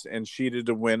Sheamus and cheated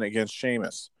to win against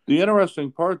Sheamus. The interesting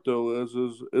part, though,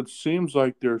 is it seems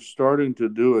like they're starting to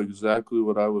do exactly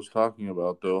what I was talking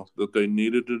about, though, that they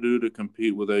needed to do to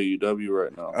compete with AEW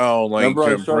right now. Oh, like remember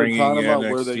I started talking about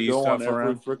NXT where they go on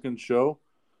every freaking show?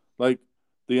 Like,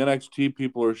 the NXT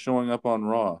people are showing up on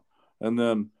Raw, and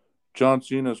then John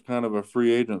Cena's kind of a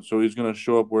free agent, so he's going to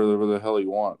show up wherever the hell he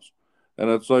wants. And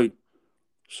it's like,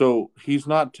 so he's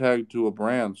not tagged to a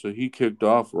brand, so he kicked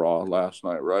off Raw last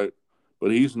night, right?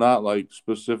 But he's not like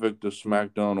specific to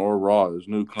SmackDown or Raw. His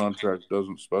new contract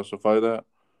doesn't specify that.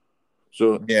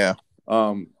 So yeah,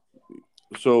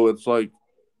 so it's like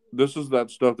this is that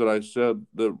stuff that I said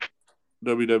that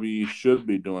WWE should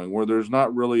be doing, where there's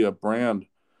not really a brand,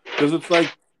 because it's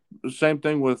like the same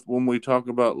thing with when we talk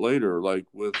about later, like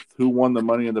with who won the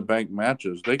Money in the Bank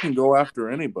matches. They can go after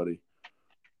anybody,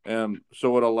 and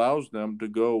so it allows them to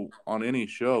go on any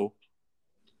show.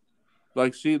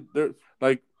 Like, see, there,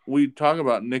 like we talk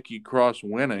about Nikki Cross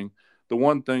winning. The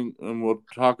one thing, and we'll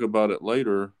talk about it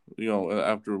later,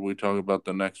 after we talk about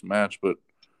the next match, but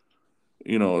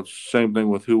it's the same thing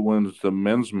with who wins the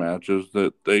men's matches.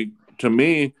 That to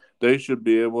me, they should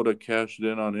be able to cash it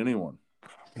in on anyone.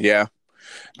 Yeah,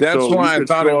 that's so why you I could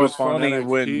thought it show was up on funny NXT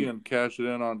when and cash it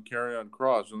in on Karrion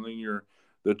Kross, and then you're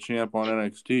the champ on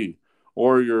NXT,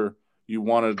 or you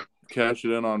want to cash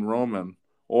it in on Roman,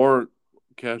 or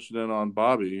cash it in on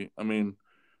Bobby. I mean,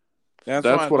 that's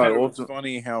why I what thought I it was also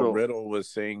funny how Riddle was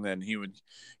saying that he would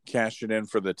cash it in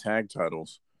for the tag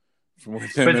titles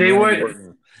with him But they Randy would.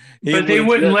 Orton. He But they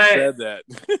wouldn't legit let. said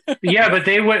that. Yeah, but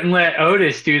they wouldn't let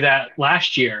Otis do that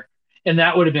last year, and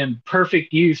that would have been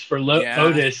perfect use for Yeah,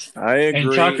 Otis I and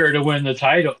agree. Tucker to win the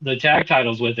tag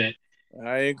titles with it.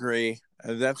 I agree.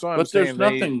 That's why I'm But there's saying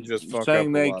they nothing just fuck up saying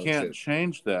a they lot of can't shit.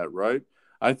 change that, right?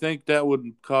 I think that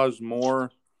would cause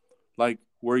more, like,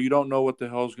 where you don't know what the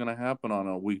hell's going to happen on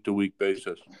a week-to-week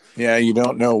basis. Yeah, you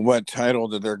don't know what title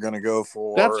that they're going to go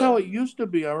for. That's how it used to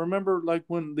be. I remember, like,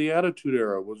 when the Attitude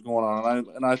Era was going on,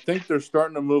 and I think they're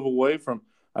starting to move away from.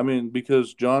 I mean,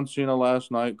 because John Cena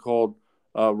last night called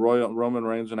Roman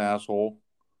Reigns an asshole,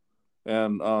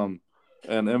 and MVP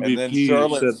and then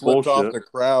Charlotte said flipped bullshit. off the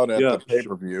crowd at the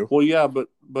pay-per-view. Well, yeah, but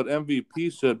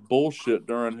MVP said bullshit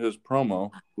during his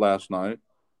promo last night.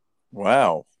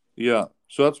 Wow. Yeah,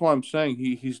 so that's why I'm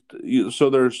saying so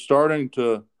they're starting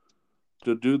to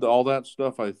do all that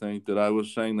stuff. I think that I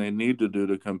was saying they need to do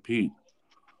to compete.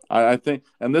 I think,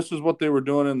 and this is what they were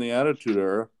doing in the Attitude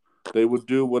Era. They would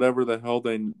do whatever the hell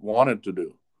they wanted to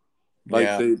do.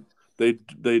 Like they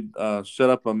set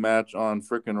up a match on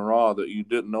frickin' Raw that you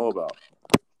didn't know about,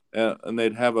 and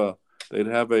they'd have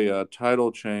a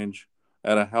title change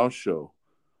at a house show,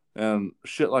 and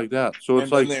shit like that. So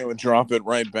it's and then they would drop it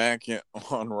right back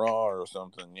on Raw or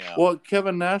something. Yeah. Well,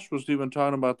 Kevin Nash was even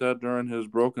talking about that during his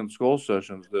Broken Skull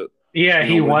sessions. That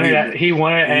he won it. He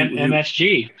won it at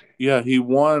MSG. Yeah, he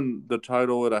won the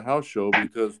title at a house show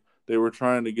because they were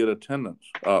trying to get attendance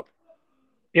up.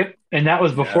 Yep, and that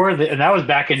was before and that was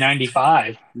back in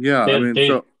 '95. Yeah,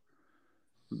 so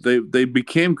they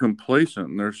became complacent,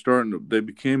 and they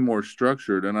became more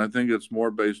structured, and I think it's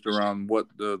more based around what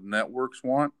the networks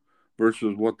want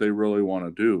versus what they really want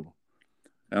to do.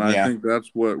 And I think that's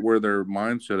where their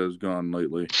mindset has gone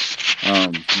lately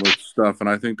with stuff, and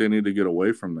I think they need to get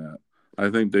away from that. I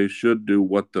think they should do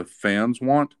what the fans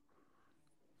want,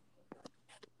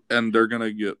 and they're going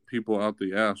to get people out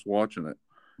the ass watching it.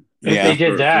 If they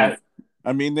did that,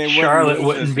 I mean, Charlotte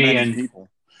wouldn't be in people.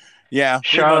 Yeah,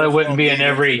 Charlotte wouldn't be in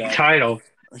every title.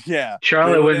 Yeah,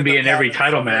 Charlotte wouldn't be in every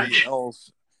title match.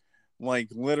 Else, like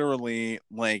literally,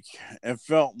 like it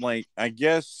felt like I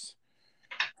guess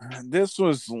this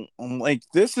is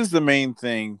the main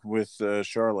thing with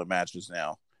Charlotte matches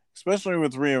now, especially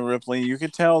with Rhea Ripley. You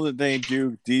could tell that they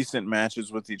do decent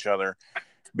matches with each other.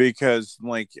 Because,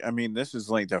 this is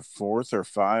like the fourth or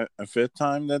fifth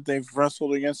time that they've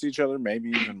wrestled against each other, maybe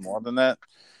even more than that.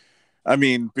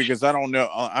 Because I don't know.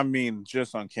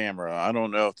 Just on camera, I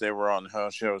don't know if they were on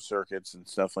house show circuits and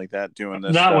stuff like that doing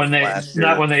this. Not when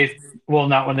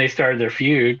they started their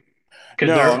feud.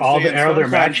 Because all their other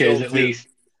matches, at least.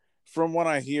 From what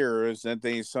I hear, is that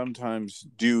they sometimes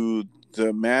do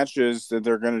the matches that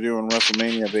they're going to do in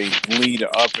WrestleMania. They lead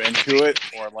up into it,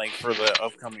 or like for the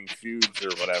upcoming feuds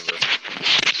or whatever.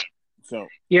 So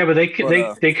yeah, but they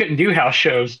couldn't do house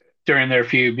shows during their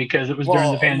feud because it was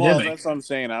during the pandemic. Well, that's what I'm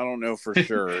saying. I don't know for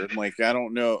sure. I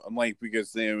don't know.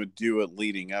 Because they would do it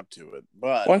leading up to it.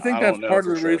 But I think that's part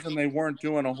of the reason they weren't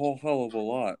doing a whole hell of a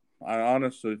lot. I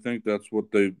honestly think that's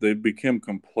what they became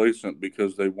complacent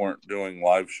because they weren't doing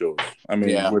live shows.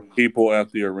 With people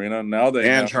at the arena now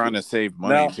trying to save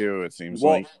money too. It seems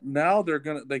like now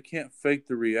they can't fake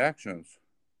the reactions.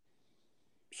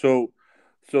 So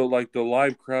like the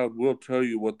live crowd will tell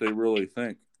you what they really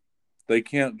think. They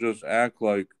can't just act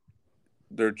like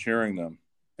they're cheering them.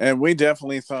 And we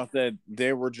definitely thought that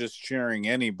they were just cheering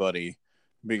anybody.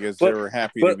 Because they were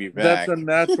happy to be back. That's a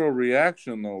natural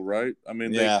reaction, though, right?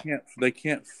 They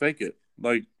can't fake it.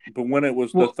 But when it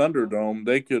was the Thunderdome,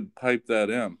 they could pipe that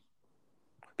in.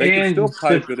 They can still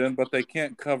pipe it in, but they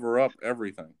can't cover up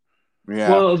everything.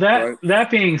 Yeah. Well, that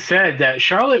being said, that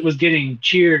Charlotte was getting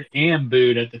cheered and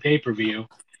booed at the pay-per-view.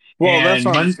 Well, that's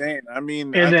what I'm saying.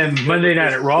 And then Monday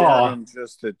Night at Raw,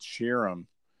 just to cheer them.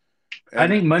 I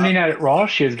think Monday Night at Raw,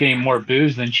 she was getting more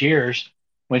boos than cheers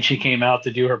when she came out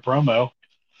to do her promo.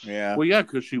 Yeah. Well, yeah,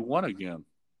 because she won again.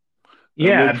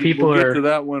 Yeah, we'll get to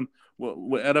that one.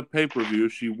 Well, at a pay-per-view,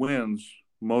 she wins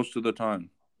most of the time.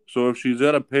 So if she's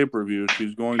at a pay-per-view,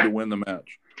 she's going to win the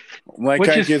match. I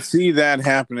could see that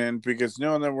happening because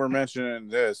knowing that we're mentioning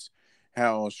this,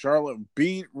 how Charlotte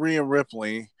beat Rhea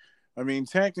Ripley, I mean,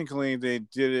 technically, they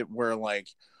did it where, like,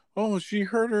 oh, she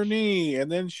hurt her knee,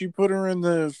 and then she put her in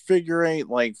the figure eight,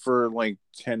 like, for, like,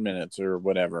 10 minutes or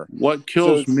whatever. What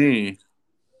kills me,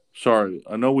 sorry,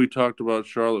 I know we talked about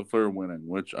Charlotte Flair winning,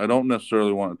 which I don't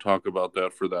necessarily want to talk about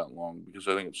that for that long because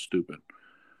I think it's stupid.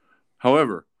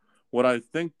 However, what I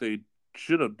think they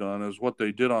should have done is what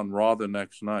they did on Raw the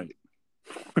next night.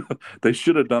 They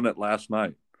should have done it last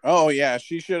night. Oh, yeah,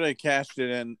 she should have cashed it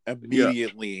in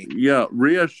immediately. Yeah,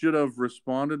 Rhea should have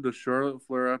responded to Charlotte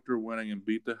Flair after winning and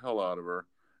beat the hell out of her.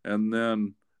 And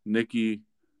then Nikki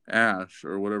Ash,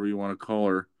 or whatever you want to call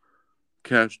her,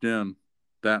 cashed in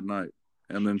that night.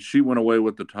 And then she went away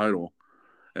with the title.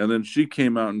 And then she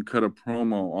came out and cut a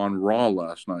promo on Raw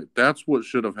last night. That's what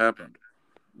should have happened.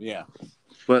 Yeah.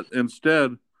 But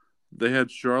instead, they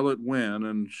had Charlotte win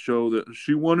and show that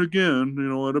she won again,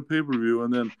 at a pay-per-view,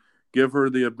 and then give her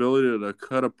the ability to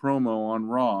cut a promo on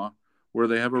Raw where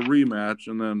they have a rematch.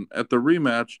 And then at the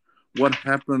rematch, what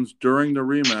happens during the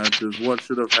rematch is what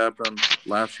should have happened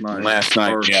last night.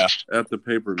 Yeah. At the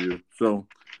pay-per-view. So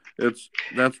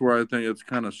that's where I think it's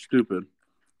kind of stupid.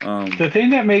 The thing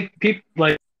that make people,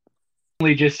 like,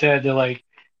 just said that, like,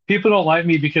 people don't like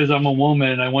me because I'm a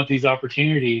woman and I want these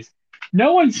opportunities.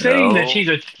 No one's saying that she's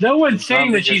a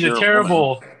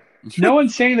terrible. No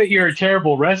one's saying that you're a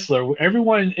terrible wrestler.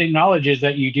 Everyone acknowledges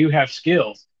that you do have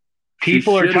skills.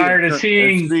 People are tired of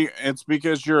seeing. It's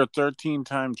because you're a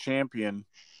 13-time champion,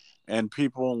 and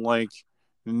people like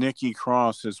Nikki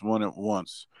Cross has won it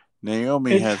once.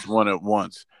 Naomi has won it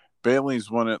once. Bayley's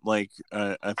won it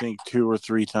I think 2 or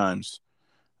 3 times.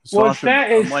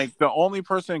 Sasha, like the only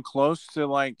person close to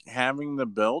like having the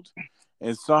belt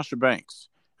is Sasha Banks.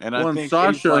 And I think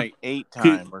Sasha, like 8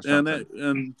 times or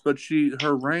something. But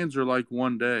her reigns are like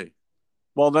one day.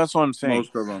 Well, that's what I'm saying.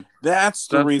 Most of them. That's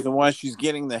the reason why she's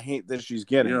getting the hate that she's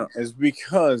getting. Is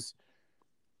because,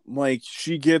 like,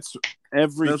 she gets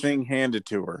everything handed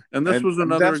to her. And this was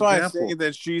another example. That's why I say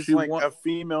that she's a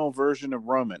female version of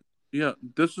Roman. Yeah,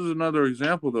 this is another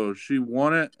example, though. She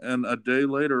won it and a day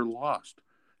later lost.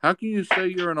 How can you say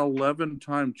you're an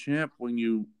 11-time champ when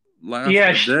you last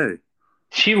a day?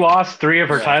 She lost 3 of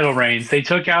her title reigns. They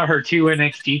took out her 2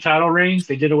 NXT title reigns.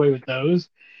 They did away with those.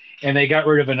 And they got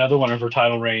rid of another one of her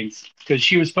title reigns because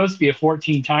she was supposed to be a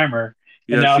 14-timer.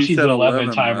 And now she's an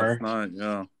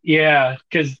 11-timer. Yeah,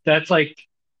 because that's like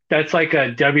a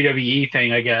WWE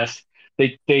thing, I guess.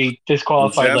 They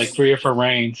disqualified like 3 of her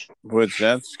reigns. Which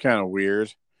that's kind of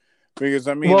weird. Because,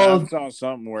 I mean, I saw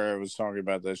something where it was talking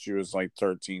about that she was like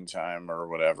 13-time or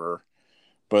whatever.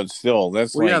 But still,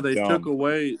 that's they took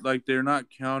away, like, they're not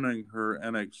counting her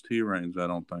NXT reigns, I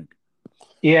don't think.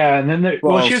 Yeah, and then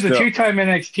she was a 2-time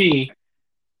NXT,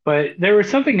 but there was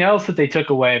something else that they took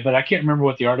away, but I can't remember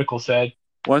what the article said.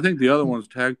 Well, I think the other one's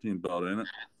tag team belt, isn't it?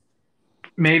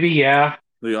 Maybe, yeah.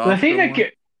 The thing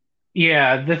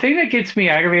that gets me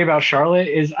aggravated about Charlotte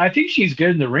is I think she's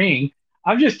good in the ring.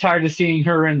 I'm just tired of seeing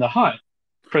her in the hunt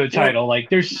for the title.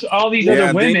 Like, there's all these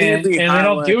other women, and they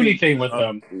don't do anything with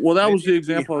them. Well, that was the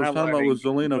example I was talking about with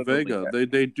Zelina Vega.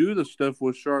 They do the stuff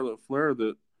with Charlotte Flair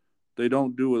that they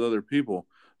don't do with other people.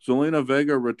 Zelina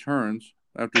Vega returns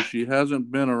after she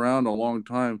hasn't been around a long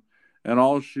time, and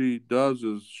all she does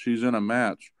is she's in a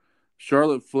match.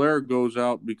 Charlotte Flair goes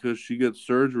out because she gets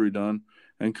surgery done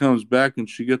and comes back and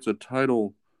she gets a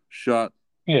title shot.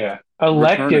 Yeah.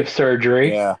 Elective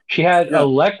surgery. Yeah. She had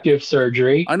elective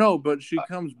surgery. I know, but she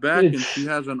comes back and she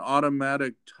has an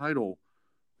automatic title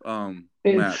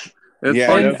match.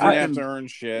 Doesn't have to earn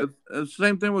shit. It's the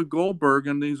same thing with Goldberg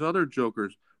and these other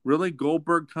jokers. Really,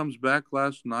 Goldberg comes back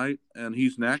last night and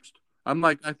he's next? I'm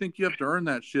like, I think you have to earn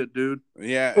that shit, dude.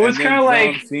 Yeah, it was kind of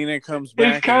like John Cena comes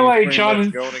back. It's kind of like John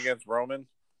going against Roman.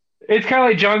 It's kind of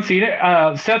like John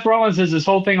Cena. Seth Rollins does this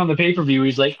whole thing on the pay-per-view.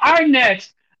 He's like, I'm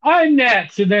next, and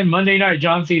then Monday night,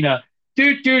 John Cena,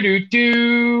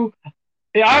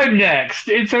 I'm next,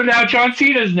 and so now John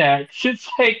Cena's next. It's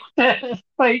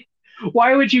like,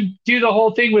 why would you do the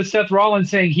whole thing with Seth Rollins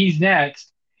saying he's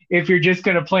next if you're just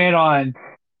going to plan on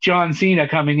John Cena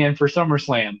coming in for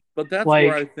SummerSlam? But that's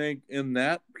where I think in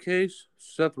that case,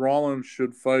 Seth Rollins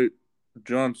should fight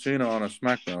John Cena on a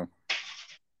SmackDown.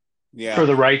 Yeah, for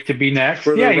the right to be next.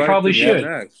 Yeah, he probably should.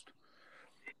 Next.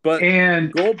 But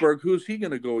Goldberg, who's he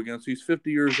going to go against? He's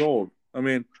 50 years old. I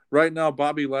mean, right now,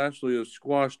 Bobby Lashley has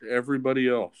squashed everybody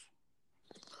else.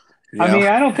 Yeah. I mean,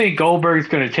 I don't think Goldberg's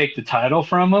going to take the title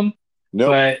from him. No.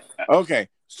 But okay,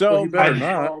 so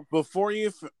before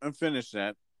you finish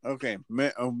that, okay,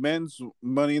 men's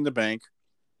Money in the Bank.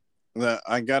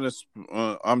 I'm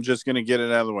just gonna get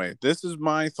it out of the way. This is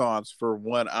my thoughts for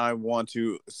what I want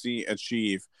to see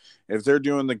achieve. If they're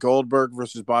doing the Goldberg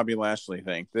versus Bobby Lashley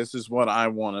thing, this is what I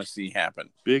want to see happen.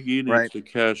 Big E needs Right? to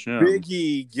cash in. Big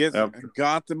E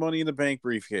got the Money in the Bank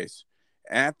briefcase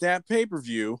at that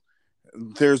pay-per-view.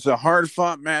 There's a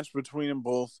hard-fought match between them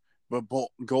both, but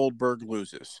Goldberg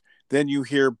loses. Then you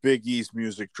hear Big E's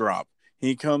music drop.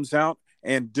 He comes out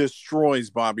and destroys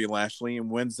Bobby Lashley and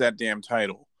wins that damn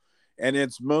title. And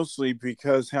it's mostly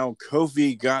because how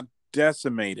Kofi got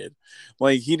decimated.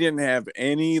 Like, he didn't have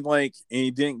any,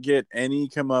 he didn't get any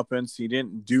comeuppance. He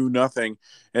didn't do nothing.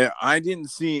 I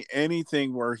didn't see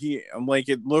anything where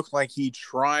it looked like he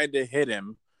tried to hit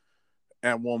him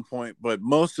at one point, but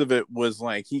most of it was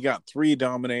like he got 3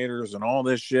 dominators and all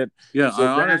this shit. Yeah, so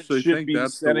I honestly think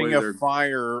that's setting the way a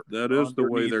fire. That is the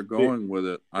way they're going with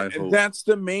it. I hope that's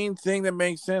the main thing that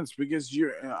makes sense, because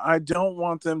I don't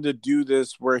want them to do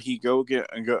this where he go.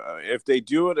 If they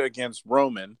do it against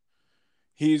Roman,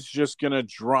 he's just gonna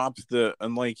drop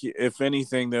if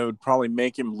anything, they would probably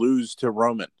make him lose to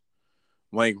Roman.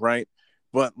 Right?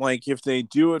 But if they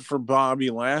do it for Bobby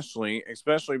Lashley,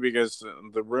 especially because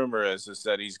the rumor is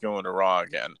that he's going to Raw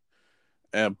again,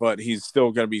 but he's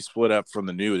still going to be split up from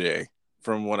the New Day,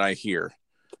 from what I hear.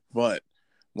 But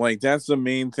that's the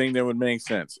main thing that would make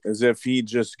sense, is if he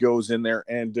just goes in there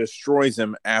and destroys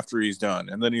him after he's done,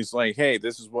 and then he's like, "Hey,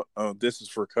 this is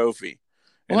for Kofi."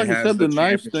 Well, like I said, the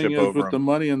nice thing is with the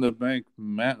Money in the Bank,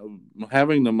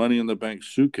 having the Money in the Bank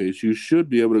suitcase, you should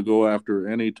be able to go after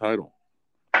any title.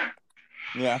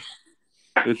 Yeah,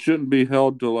 it shouldn't be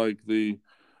held to the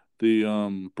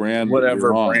brand,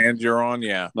 whatever brand you're on.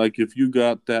 Yeah, like if you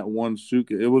got that one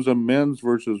suitcase, it was a men's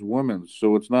versus women's,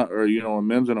 so it's not, or a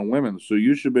men's and a women's, so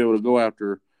you should be able to go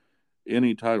after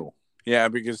any title. Yeah,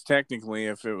 because technically,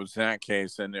 if it was that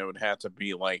case, then it would have to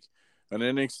be like an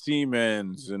NXT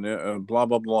men's and blah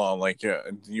blah blah.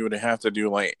 You would have to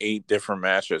do 8 different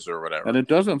matches or whatever. And it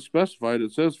doesn't specify it.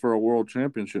 It says for a world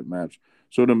championship match.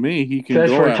 So to me, he can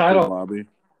go after Bobby,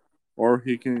 or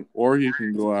he can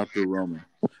go after Roman.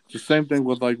 It's the same thing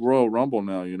with Royal Rumble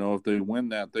now. If they win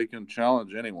that, they can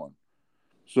challenge anyone.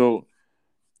 So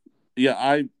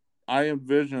yeah, I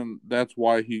envision that's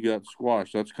why he got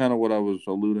squashed. That's kind of what I was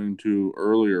alluding to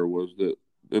earlier, was that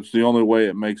it's the only way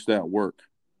it makes that work.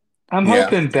 I'm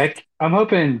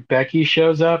hoping Becky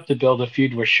shows up to build a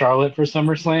feud with Charlotte for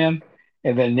SummerSlam,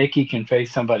 and then Nikki can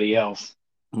face somebody else.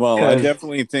 Well, I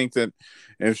definitely think that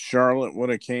if Charlotte would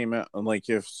have came out,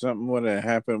 if something would have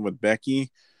happened with Becky,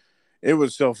 it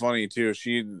was so funny too.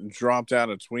 She dropped out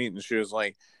a tweet and she was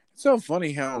like, "It's so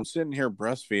funny how I'm sitting here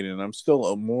breastfeeding and I'm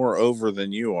still more over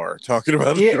than you are," talking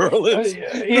about Charlotte.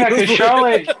 Yeah, because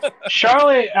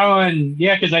Charlotte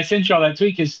because I sent y'all that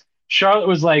tweet, because Charlotte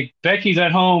was like, Becky's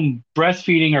at home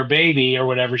breastfeeding her baby or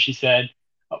whatever she said,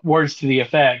 words to the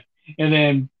effect. And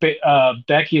then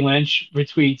Becky Lynch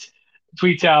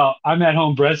tweets out, "I'm at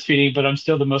home breastfeeding, but I'm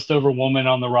still the most over woman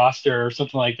on the roster," or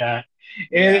something like that.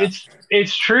 And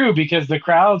it's true, because the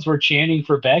crowds were chanting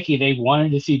for Becky. They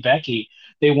wanted to see Becky.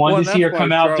 They wanted to see her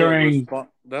come out during.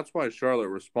 That's why Charlotte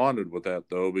responded with that,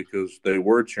 though, because they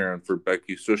were cheering for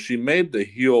Becky. So she made the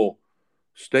heel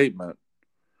statement.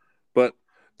 But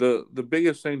the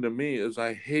biggest thing to me is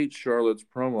I hate Charlotte's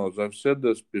promos. I've said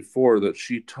this before, that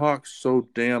she talks so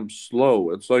damn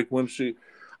slow. It's like when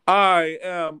I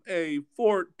am a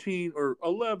 14 or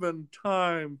 11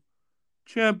 time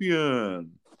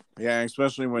champion. Yeah,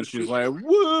 especially when she's like,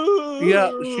 "Woo!"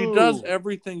 Yeah, she does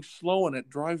everything slow, and it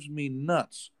drives me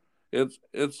nuts.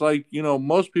 It's like,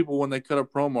 most people, when they cut a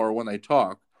promo or when they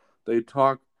talk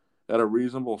at a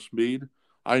reasonable speed.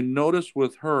 I notice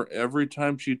with her, every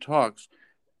time she talks,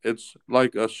 it's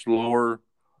like a slower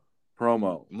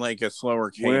promo. Like a slower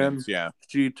cadence, when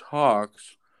she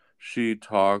talks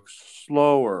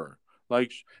slower.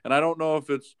 And I don't know if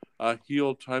it's a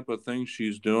heel type of thing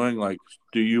she's doing.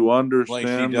 Do you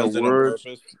understand the words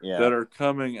that are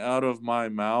coming out of my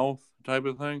mouth type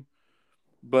of thing?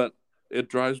 But it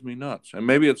drives me nuts. And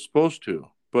maybe it's supposed to,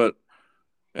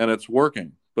 and it's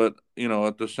working. But,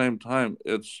 at the same time,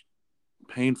 it's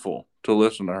painful to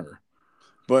listen to her.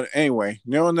 But anyway,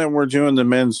 knowing that we're doing the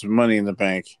men's Money in the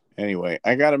Bank, anyway,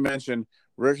 I got to mention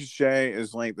Ricochet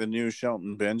is like the new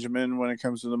Shelton Benjamin when it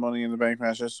comes to the Money in the Bank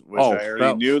matches, which I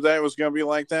already knew that it was going to be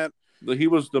like that. He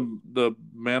was the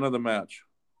man of the match.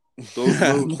 Those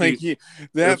moves,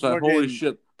 holy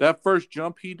shit. That first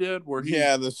jump he did, where he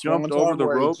jumped over the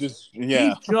ropes,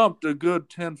 he jumped a good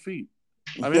 10 feet.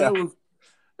 I mean,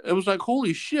 it was like,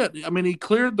 holy shit. I mean, he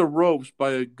cleared the ropes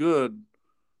by a good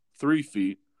 3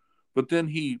 feet, but then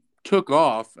he took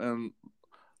off, and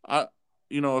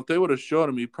if they would have showed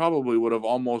him, he probably would have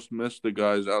almost missed the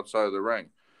guys outside of the ring.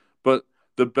 But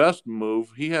the best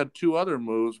move, he had two other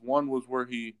moves. One was where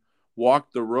he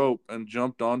walked the rope and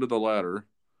jumped onto the ladder.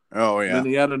 Oh, And yeah. then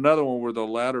he had another one where the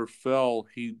ladder fell.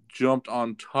 He jumped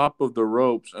on top of the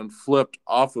ropes and flipped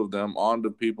off of them onto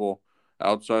people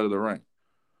outside of the ring.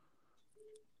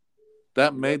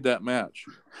 That made that match.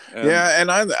 And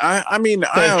I mean, the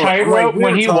tightrope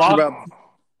when he walked.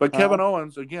 But Kevin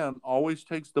Owens, again, always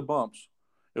takes the bumps.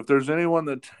 If there's anyone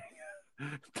that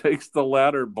takes the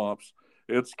ladder bumps,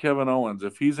 it's Kevin Owens.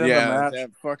 If he's in the match,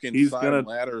 that fucking he's side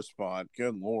ladder spot.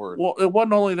 Good Lord. Well, it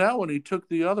wasn't only that one. He took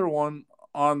the other one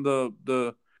on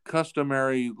the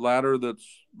customary ladder that's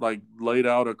like laid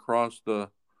out across the.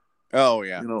 Oh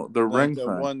yeah, the ring the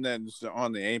thing. One that's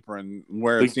on the apron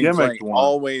where the it seems like one.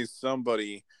 Always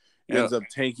somebody ends up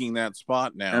taking that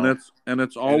spot now, and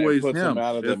it's always it puts him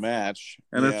out of the match,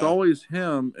 and it's always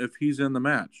him if he's in the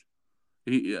match.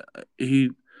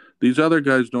 These other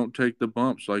guys don't take the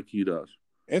bumps like he does.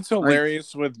 It's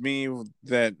hilarious with me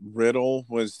that Riddle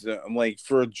was like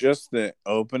for just the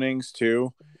openings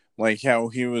too. Like how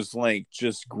he was like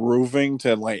just grooving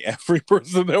to like every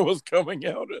person that was coming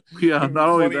out. Yeah, not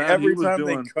only that, every time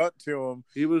they cut to him,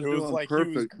 he was doing like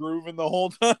perfect. He was grooving the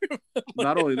whole time.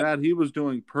 Not only that, he was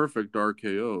doing perfect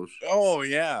RKOs. Oh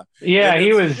yeah, yeah.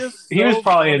 He was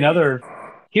probably another.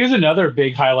 He was another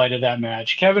big highlight of that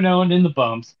match. Kevin Owens in the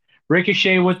bumps,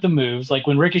 Ricochet with the moves. Like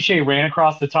when Ricochet ran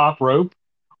across the top rope,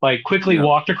 like quickly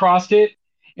walked across it,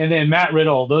 and then Matt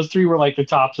Riddle. Those three were like the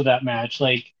tops of that match.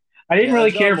 Like. I didn't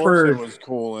really care for. It was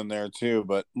cool in there too,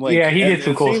 but like he did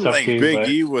some cool stuff too. Big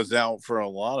E was out for a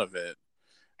lot of it.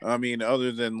 I mean,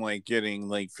 other than like getting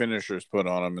like finishers put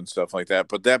on him and stuff like that.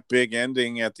 But that big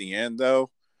ending at the end though,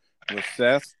 with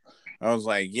Seth, I was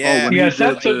like,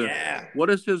 What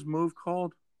is his move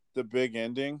called? The big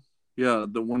ending. Yeah,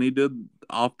 when he did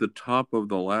off the top of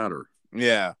the ladder.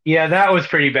 Yeah, that was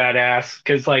pretty badass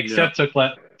because Seth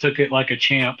took it like a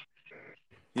champ.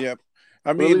 Yep.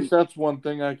 I mean, at least that's one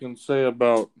thing I can say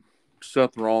about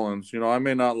Seth Rollins. I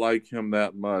may not like him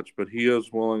that much, but he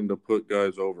is willing to put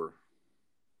guys over.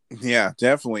 Yeah,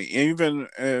 definitely. Even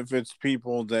if it's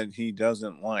people that he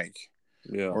doesn't like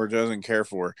or doesn't care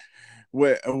for.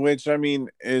 Which, I mean,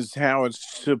 is how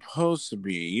it's supposed to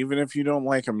be. Even if you don't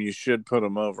like them, you should put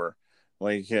them over.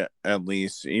 Like, at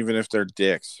least, even if they're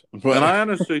dicks. But I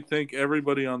honestly think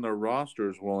everybody on their roster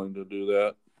is willing to do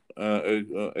that.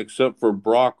 Except for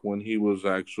Brock when he was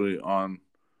actually on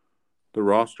the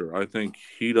roster. I think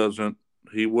he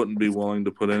wouldn't be willing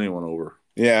to put anyone over.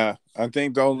 Yeah, I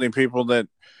think the only people that,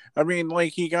 I mean,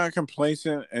 like he got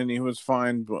complacent and he was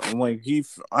fine, but like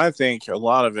I think a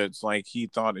lot of it's like he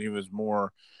thought he was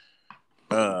more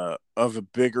of a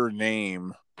bigger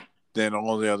name than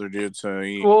all the other dudes. So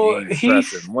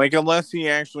he's like, unless he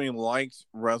actually liked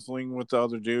wrestling with the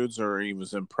other dudes or he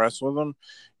was impressed with them,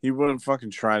 he wouldn't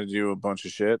fucking try to do a bunch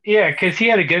of shit. Yeah, because he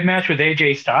had a good match with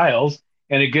AJ Styles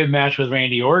and a good match with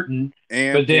Randy Orton.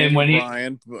 But then when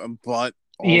Bryan, but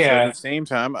also at the same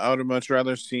time, I would have much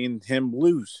rather seen him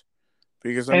lose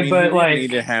because I mean, he didn't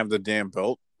need to have the damn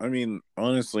belt. I mean,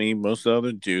 honestly, most of the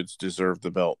other dudes deserve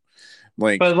the belt.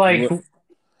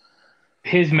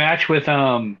 His match with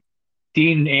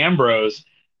Dean Ambrose,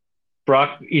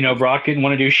 Brock didn't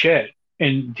want to do shit.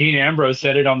 And Dean Ambrose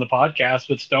said it on the podcast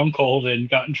with Stone Cold and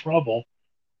got in trouble.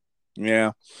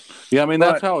 Yeah. Yeah, I mean,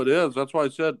 that's how it is. That's why I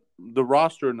said the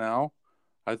roster now,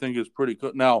 I think, is pretty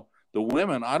good. Now, the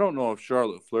women, I don't know if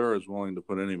Charlotte Flair is willing to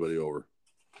put anybody over.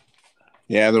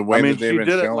 Yeah, the way that they've been showing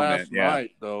it. She did it last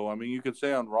night, though. I mean, you could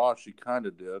say on Raw she kind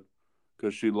of did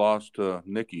because she lost to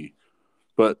Nikki.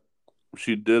 But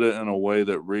she did it in a way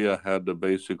that Rhea had to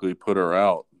basically put her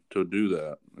out to do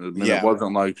that. I mean, it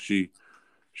wasn't like she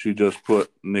just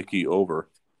put Nikki over.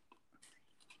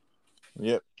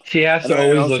 Yep. She has to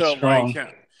always look strong.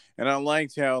 And I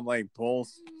liked how like both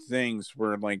things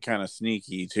were like kind of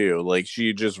sneaky too. Like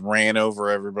she just ran over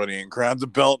everybody and grabbed the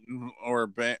belt or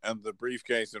the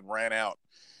briefcase and ran out.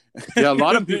 Yeah, a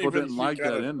lot of people didn't like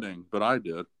that ending, but I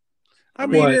did. I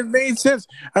mean, it made sense.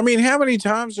 I mean, how many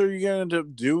times are you going to end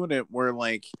up doing it where,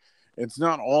 like, it's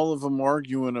not all of them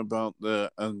arguing about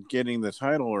the getting the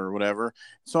title or whatever.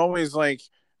 It's always like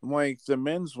the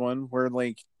men's one where,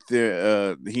 like,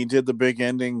 he did the big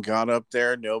ending, got up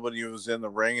there, nobody was in the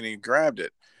ring, and he grabbed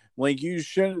it. Like, you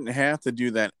shouldn't have to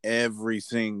do that every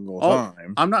single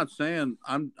time. I'm not saying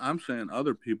I'm saying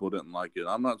other people didn't like it.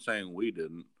 I'm not saying we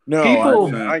didn't. No,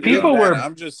 people were.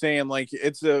 I'm just saying, like,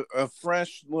 it's a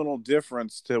fresh little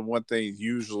difference to what they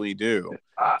usually do.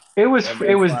 It was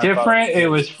different. It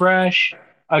was fresh.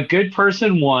 A good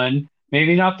person won.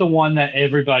 Maybe not the one that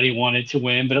everybody wanted to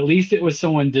win, but at least it was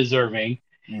someone deserving.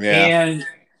 Yeah. And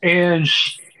and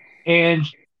sh- and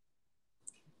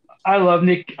I love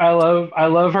Nick. I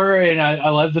love her, and I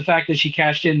love the fact that she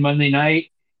cashed in Monday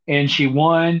night and she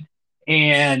won.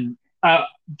 And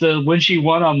the when she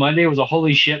won on Monday was a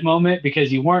holy shit moment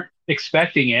because you weren't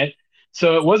expecting it,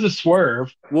 so it was a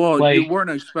swerve. Well, you Like weren't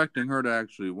expecting her to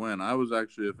actually win. I was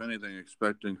actually, if anything,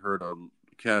 expecting her to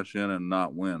cash in and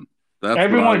not win. That's what I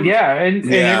everyone, was. yeah, and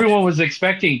Yeah. everyone was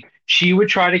expecting she would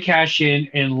try to cash in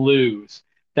and lose.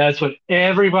 That's what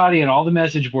everybody and all the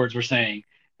message boards were saying.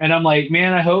 And I'm like,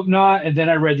 man, I hope not. And then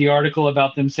I read the article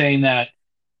about them saying that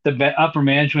upper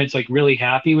management's like really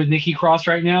happy with Nikki Cross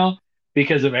right now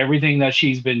because of everything that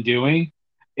she's been doing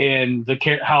and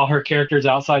how her character's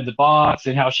outside the box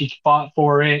and how she fought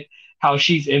for it, how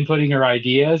she's inputting her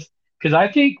ideas. Because I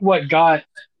think what got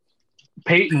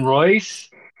Peyton Royce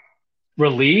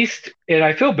released, and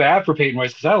I feel bad for Peyton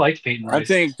Royce because I liked Peyton I Royce.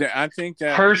 think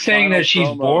that Her saying final that she's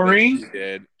promo that boring. she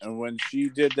did, and when she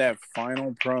did that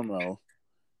final promo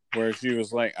where she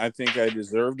was like, "I think I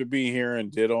deserve to be here,"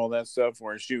 and did all that stuff,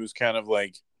 where she was kind of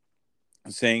like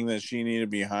saying that she needed to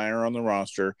be higher on the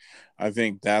roster. I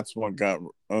think that's what got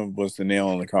was the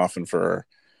nail in the coffin for her,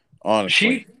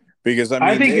 honestly. She, Because I I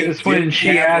mean, think they it's when didn't she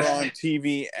have her asked. on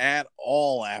TV at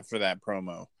all after that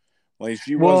promo. Like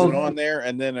she wasn't Well, on there,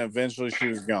 and then eventually she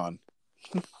was gone.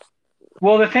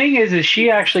 well, the thing is she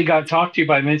actually got talked to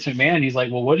by Vince McMahon. He's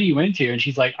like, "Well, what are you into?" And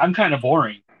she's like, "I'm kind of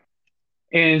boring."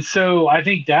 And so I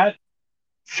think that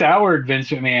soured Vince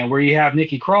McMahon, where you have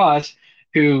Nikki Cross,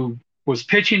 who was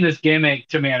pitching this gimmick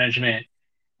to management,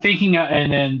 thinking,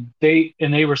 and then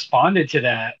they responded to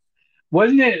that.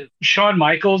 Wasn't it Shawn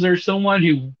Michaels or someone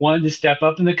who wanted to step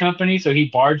up in the company, so he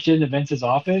barged into Vince's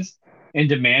office and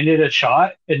demanded a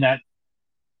shot, and that's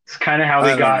kind of how they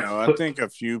I don't got know. I put. think a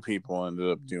few people ended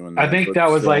up doing I that, think but that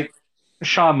was still. like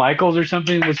Shawn Michaels or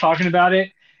something was talking about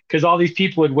it because all these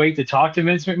people would wait to talk to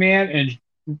Vince McMahon, and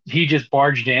he just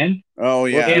barged in. Oh Well,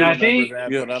 yeah, I And see, I remember think,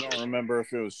 that, yeah, but I don't remember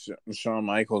if it was Shawn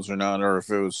Michaels or not, or if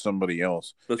it was somebody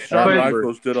else. but I Shawn but remember.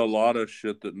 Michaels did a lot of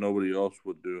shit that nobody else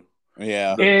would do.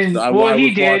 Yeah, and I well, he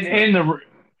was did watching it. in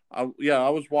the I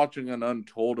was watching an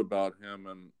Untold about him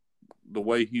and the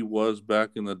way he was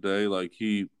back in the day. Like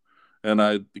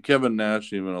Kevin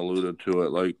Nash even alluded to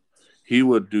it. Like he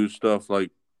would do stuff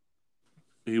like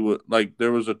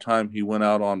there was a time he went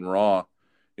out on Raw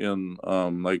in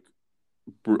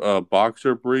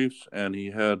boxer briefs and he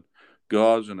had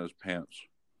gauze in his pants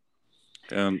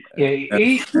and yeah and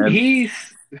and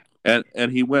he's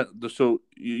and he went. So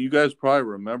you guys probably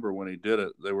remember when he did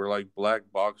it. They were like black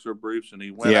boxer briefs, and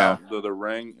he went yeah. out into the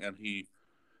ring and he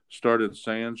started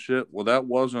saying shit. Well, that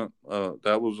wasn't.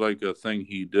 That was like a thing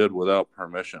he did without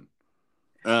permission.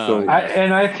 Oh So I yeah.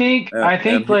 and I think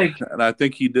like and I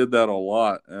think he did that a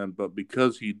lot. But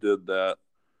because he did that,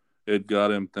 it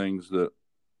got him things that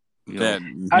That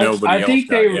I nobody else think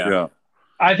got. they Yeah, yeah.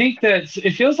 I think that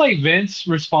it feels like Vince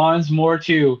responds more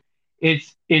to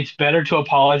it's better to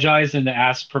apologize than to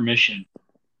ask permission.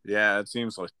 yeah. It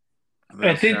seems like I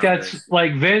that's think that's nowadays.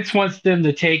 like Vince wants them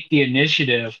to take the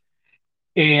initiative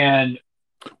and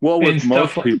Well, with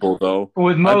stuff most people though,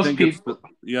 with I most think it's people.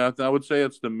 the I would say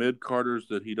it's the mid Carters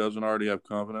that he doesn't already have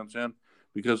confidence in,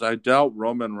 because I doubt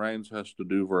Roman Reigns has to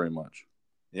do very much.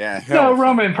 Yeah, No, hell.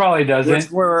 Roman probably Which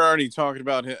doesn't. we're already talking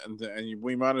about it, and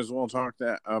we might as well talk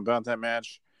about that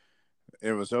match.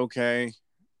 It was okay.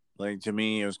 Like to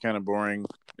me, it was kind of boring.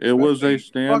 It was a Especially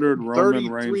standard fucking Roman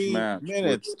Reigns 33 match, which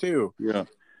minutes too. yeah,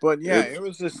 But yeah, it's it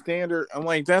was a standard. I'm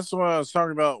like, that's what I was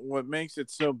talking about. What makes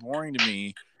it so boring to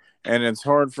me, and it's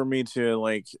hard for me to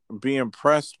like be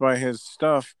impressed by his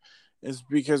stuff, is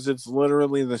because it's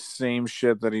literally the same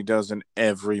shit that he does in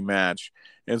every match.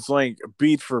 It's like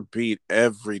beat for beat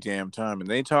every damn time. And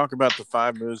they talk about the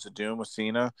 5 moves of doom with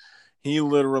Cena. He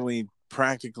literally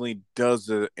practically does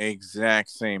the exact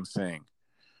same thing.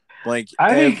 Like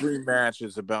I think every match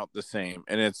is about the same,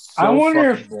 and it's I so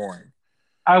wonder fucking if boring.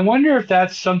 I wonder if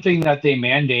that's something that they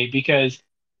mandate because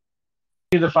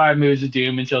the 5 moves of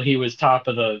doom until he was top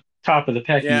of the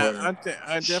pecking Yeah, order. I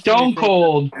definitely Stone think that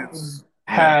Cold it's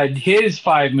yeah. had his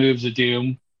 5 moves of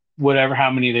doom, whatever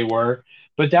how many they were,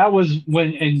 but that was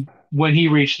when he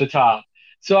reached the top.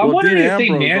 So I'm well, Dean wondering if they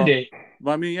Ambrose. mandate.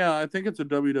 I mean, yeah, I think it's a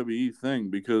WWE thing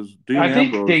because Dean I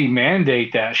think Ambrose, they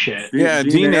mandate that shit. Yeah,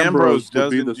 Dean Dean Ambrose Ambrose would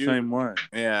be doesn't the do. same way.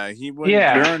 Yeah, he wouldn't do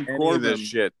Yeah, Baron any of this Corbin,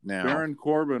 shit now. Baron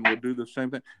Corbin would do the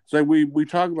same thing. It's like we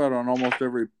talk about on almost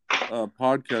every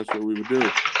podcast that we would do.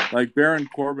 Like Baron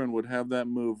Corbin would have that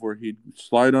move where he'd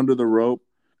slide under the rope,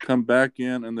 come back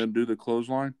in, and then do the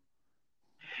clothesline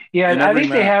yeah. in I every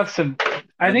think they match. have some.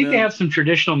 I think they have some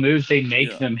traditional moves they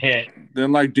make them hit.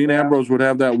 Then, like Dean Ambrose would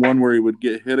have that one where he would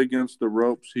get hit against the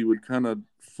ropes. He would kind of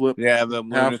flip. Yeah, the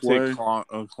halfway. lunatic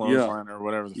clothesline or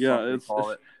whatever the fuck they call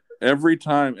it. Every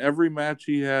time, every match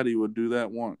he had, he would do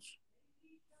that once.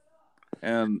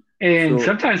 And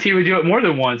sometimes he would do it more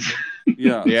than once.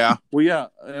 Yeah. Well, yeah.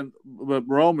 But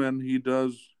Roman, he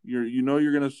does. You're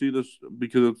going to see this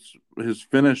because it's his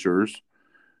finishers.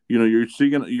 You're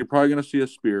probably going to see a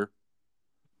spear.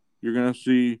 You're going to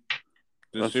see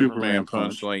the Superman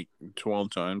punch like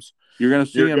 12 times. You're going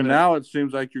to see him now. It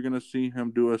seems like you're going to see him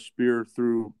do a spear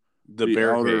through the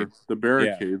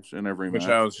barricades in every match. Which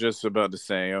I was just about to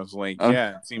say. I was like,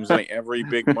 it seems like every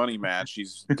big money match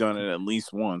he's done it at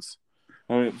least once.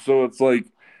 I mean, so it's like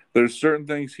there's certain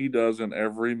things he does in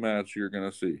every match you're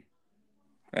going to see.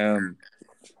 And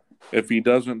if he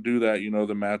doesn't do that,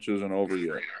 the match isn't over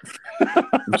yet.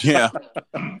 Yeah.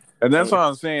 And that's what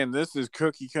I'm saying. This is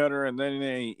cookie cutter. And then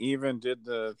they even did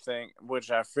the thing,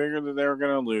 which I figured that they were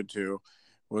going to allude to,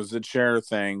 was the chair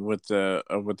thing with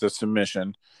the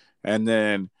submission. And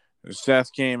then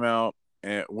Seth came out,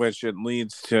 which it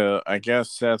leads to, I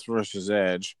guess, Seth versus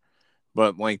Edge.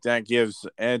 But, like, that gives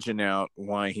Edge an out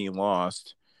why he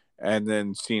lost. And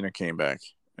then Cena came back.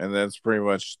 And that's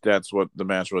what the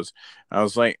match was. I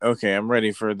was like, okay, I'm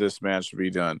ready for this match to be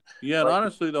done. Yeah, and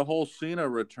honestly, the whole Cena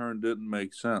return didn't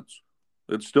make sense.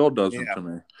 It still doesn't to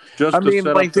me.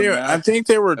 I think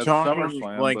they were talking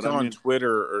like on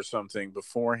Twitter or something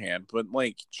beforehand, but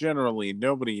like generally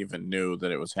nobody even knew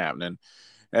that it was happening.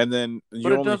 And then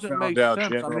you only found out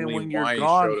generally why he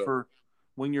showed up.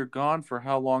 When you're gone for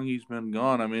how long he's been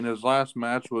gone. I mean, his last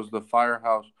match was the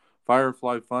Firefly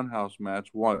Funhouse match.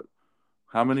 What?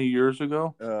 How many years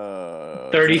ago?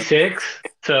 36.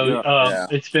 So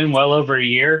it's been well over a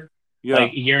year. Yeah.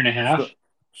 Like a year and a half.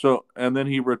 So and then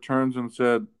he returns and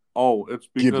said, "Oh, it's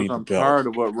because I'm tired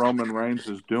of what Roman Reigns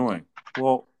is doing."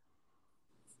 Well,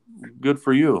 good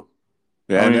for you.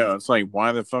 Yeah, I know. It's like,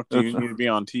 why the fuck do you need to be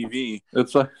on TV?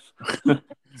 It's like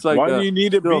why do you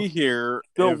need to be here?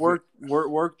 Still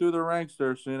work through the ranks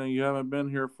there, Cena. You haven't been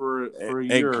here for a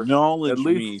year. Acknowledge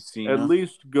me, Cena. At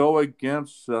least go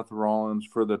against Seth Rollins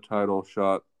for the title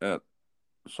shot at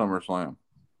SummerSlam.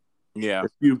 Yeah.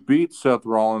 If you beat Seth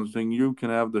Rollins, then you can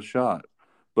have the shot.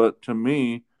 But to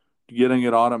me, getting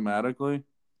it automatically,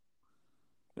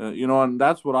 and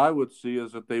that's what I would see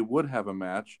is that they would have a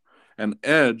match, and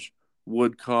Edge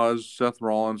would cause Seth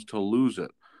Rollins to lose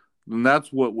it. And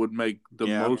that's what would make the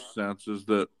most sense is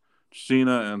that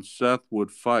Cena and Seth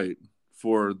would fight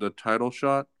for the title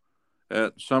shot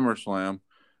at SummerSlam,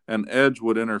 and Edge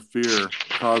would interfere,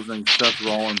 causing Seth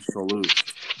Rollins to lose.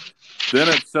 Then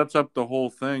it sets up the whole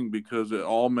thing because it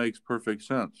all makes perfect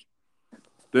sense.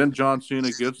 Then John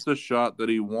Cena gets the shot that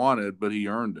he wanted, but he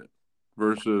earned it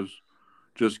versus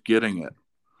just getting it.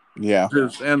 Yeah.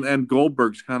 And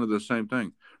Goldberg's kind of the same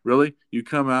thing. Really? You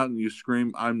come out and you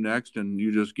scream, "I'm next," and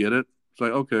you just get it? It's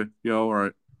like, okay, yeah, all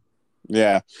right.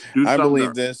 Yeah. I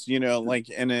believe this,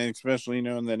 and especially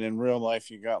knowing that in real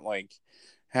life you got like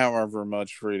however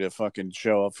much for you to fucking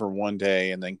show up for one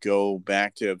day and then go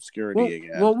back to obscurity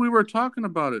again. Well, we were talking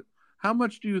about it. How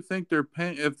much do you think they're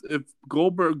paying? If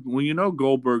Goldberg,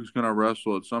 Goldberg's going to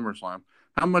wrestle at SummerSlam,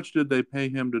 how much did they pay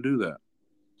him to do that?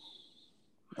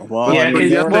 Well,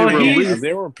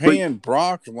 they were paying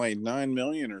Brock like $9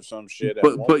 million or some shit at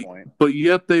one point. But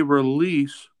yet they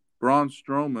release Braun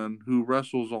Strowman, who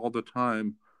wrestles all the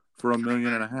time, for $1.5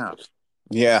 million.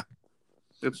 Yeah,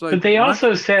 it's like. But they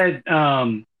also said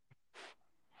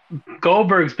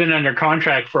Goldberg's been under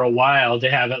contract for a while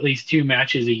to have at least 2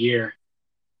 matches a year.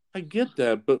 I get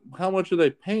that, but how much are they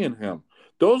paying him?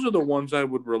 Those are the ones I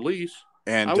would release.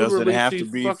 And does it have to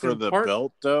be for the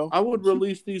belt, though? I would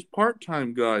release these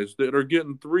part-time guys that are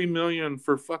getting $3 million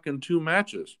for fucking 2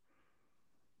 matches.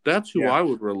 That's who I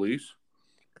would release.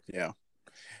 Yeah.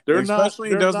 It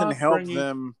doesn't help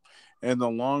them in the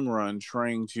long run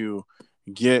trying to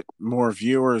get more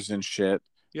viewers and shit.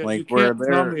 Yeah, like where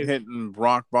they're hitting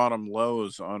rock bottom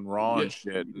lows on Raw and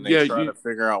shit, and they try to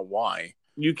figure out why.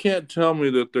 You can't tell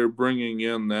me that they're bringing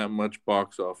in that much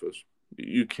box office.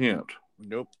 You can't.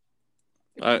 Nope.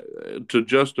 To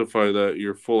justify that,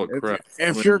 you're full of crap.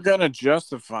 If you're gonna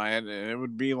justify it, it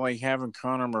would be like having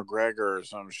Conor McGregor or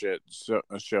some shit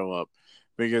show up,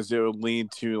 because it would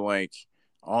lead to like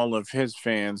all of his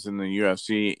fans in the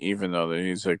UFC, even though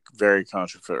he's a very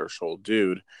controversial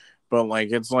dude. But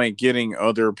like it's like getting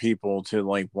other people to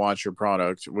like watch your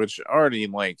product, which already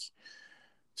like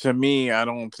to me, I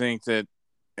don't think that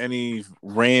any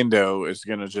rando is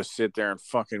gonna just sit there and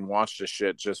fucking watch the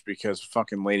shit just because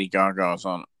fucking Lady Gaga's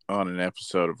on an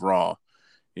episode of Raw,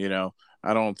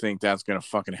 I don't think that's gonna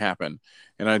fucking happen,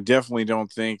 and I definitely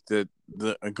don't think that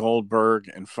the Goldberg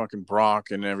and fucking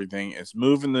Brock and everything is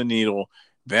moving the needle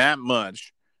that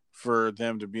much for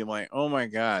them to be like, oh my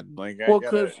god, like I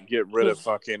gotta get rid of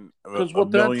fucking a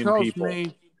what that million tells people.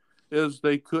 me is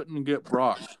they couldn't get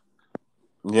Brock.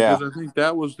 Yeah, because I think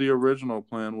that was the original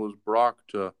plan, was Brock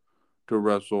to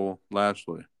wrestle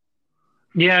Lashley.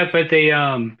 Yeah, but they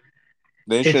should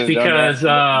it's have done because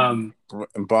that.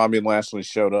 And Bobby Lashley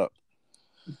showed up.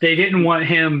 they didn't want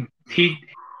him.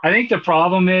 I think the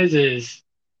problem is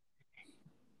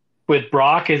with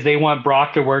Brock is they want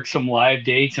Brock to work some live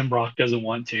dates, and Brock doesn't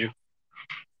want to.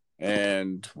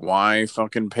 And why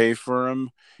fucking pay for him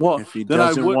if he then I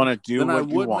doesn't want to do then what I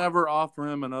you would want? never offer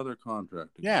him another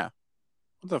contract. Yeah,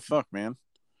 what the fuck, man?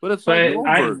 But it's like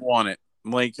Goldberg want it.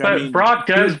 Like, but I mean, Brock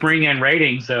does bring in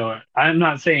ratings, though. I'm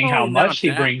not saying how much he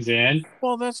that. brings in.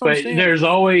 Well, that's what I'm But saying. there's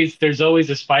always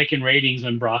a spike in ratings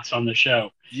when Brock's on the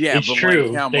show. Yeah, it's but true.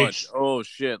 Like how much? Oh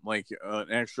shit! Like an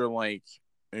extra, like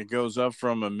it goes up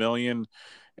from 1.5 million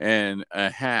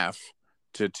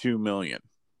to 2 million.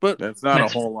 But that's not a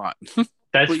whole lot.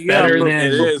 That's better than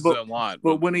it is a lot.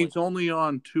 But when he's only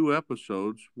on 2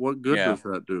 episodes, what good does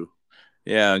that do?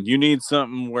 Yeah, you need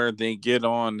something where they get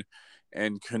on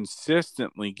and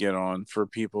consistently get on for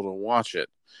people to watch it.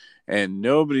 And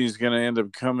nobody's going to end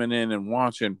up coming in and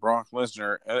watching Brock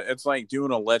Lesnar. It's like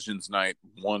doing a Legends night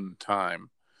one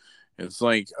time. It's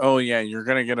like, oh, yeah, you're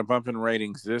going to get a bump in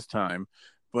ratings this time,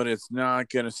 but it's not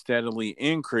going to steadily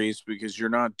increase because you're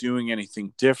not doing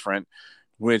anything different,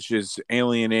 which is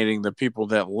alienating the people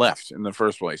that left in the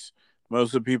first place.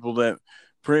 Most of the people that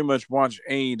pretty much watch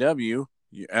AEW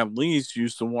at least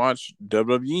used to watch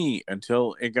WWE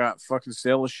until it got fucking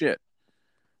stale as shit.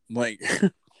 Like,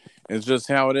 it's just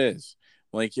how it is.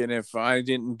 Like, and if I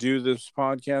didn't do this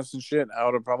podcast and shit, I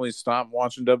would have probably stopped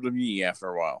watching WWE after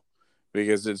a while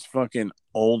because it's fucking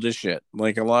old as shit.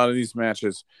 Like, a lot of these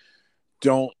matches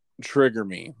don't trigger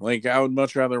me. Like, I would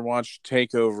much rather watch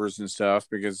takeovers and stuff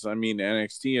because, I mean,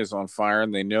 NXT is on fire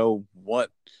and they know what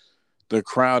the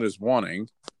crowd is wanting,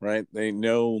 right? They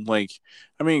know, like,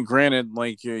 I mean, granted,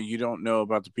 like, you don't know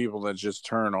about the people that just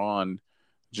turn on,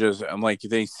 just like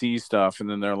they see stuff and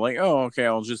then they're like, oh, okay,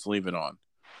 I'll just leave it on,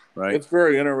 right? It's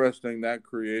very interesting, that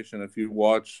creation. If you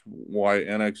watch why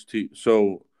NXT,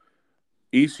 so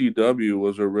ECW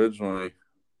was originally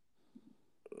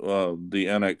the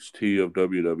NXT of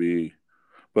WWE,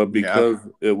 but because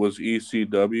it was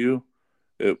ECW,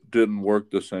 it didn't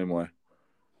work the same way.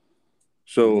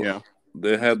 So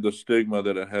they had the stigma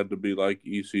that it had to be like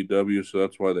ECW, so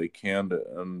that's why they canned it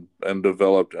and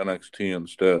developed NXT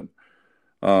instead.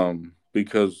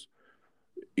 Because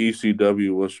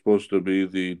ECW was supposed to be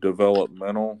the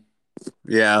developmental.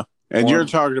 Yeah, and you're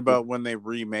talking about when they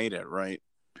remade it, right?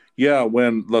 Yeah,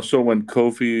 when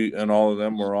Kofi and all of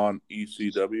them were on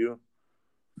ECW.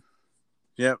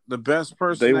 Yep, the best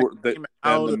person came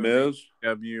out of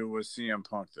ECW was CM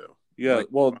Punk, though. Yeah, like,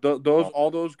 well, all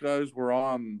those guys were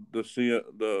on the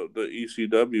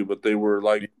ECW, but they were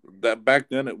like that back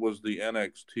then. It was the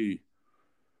NXT,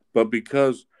 but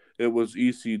because it was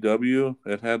ECW,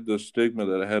 it had the stigma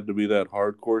that it had to be that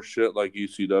hardcore shit like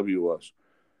ECW was,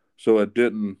 so it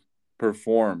didn't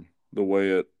perform the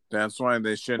way it. That's why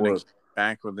they shouldn't have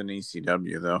back with an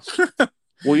ECW though.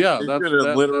 Well, yeah, they could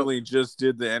have literally just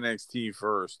did the NXT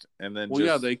first, and then.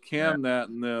 Well, they canned that,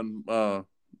 and then.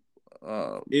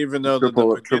 Even though the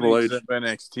beginnings of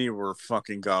NXT were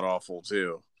fucking god awful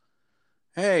too.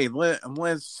 Hey,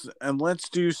 let's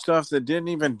do stuff that didn't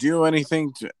even do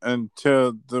anything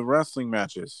to the wrestling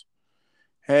matches.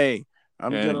 Hey,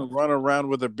 I'm gonna run around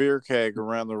with a beer keg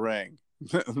around the ring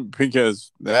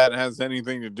because that has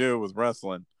anything to do with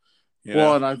wrestling.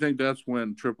 And I think that's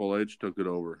when Triple H took it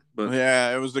over. But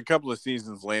yeah, it was a couple of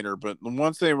seasons later. But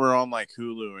once they were on like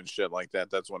Hulu and shit like that,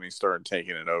 that's when he started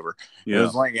taking it over. Yeah. It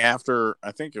was like after,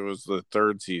 I think it was the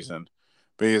 3rd season,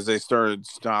 because they started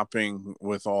stopping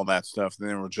with all that stuff. And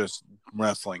they were just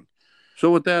wrestling. So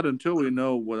with that, until we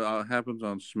know what happens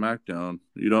on SmackDown,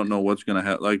 you don't know what's going to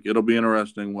happen. Like, it'll be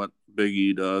interesting what Big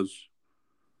E does.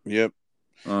 Yep.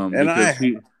 Because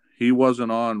he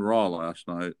wasn't on Raw last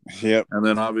night. Yep. And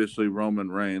then obviously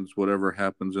Roman Reigns, whatever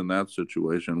happens in that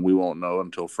situation, we won't know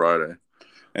until Friday.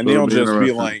 And he'll just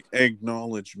be like,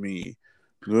 acknowledge me.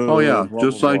 Oh, yeah.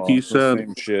 Just like he said.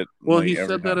 Same shit. Well, he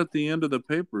said that at the end of the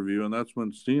pay-per-view, and that's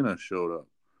when Cena showed up.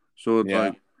 So it's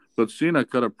like, but Cena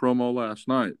cut a promo last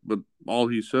night. But all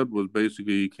he said was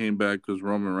basically he came back because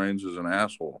Roman Reigns is an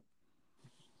asshole.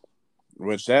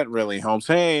 Which that really helps.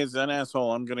 Hey, it's an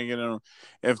asshole. I'm going to get him.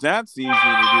 If that's easy to do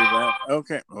that,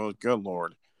 okay. Oh, good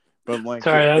Lord. But like,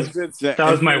 Sorry, if it's that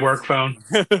was my work phone.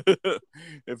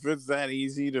 if it's that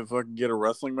easy to fucking get a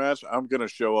wrestling match, I'm gonna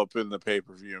show up in the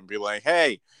pay-per-view and be like,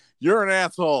 "Hey, you're an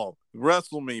asshole.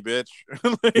 Wrestle me, bitch."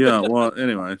 Yeah. Well,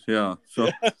 anyways, yeah. So,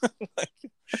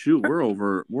 shoot,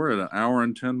 we're at an hour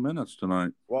and 10 minutes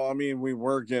tonight. Well, I mean, we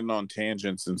were getting on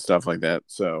tangents and stuff like that,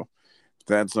 so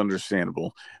that's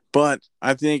understandable. But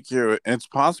I think it's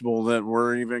possible that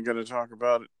we're even going to talk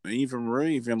about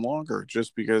even longer,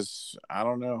 just because I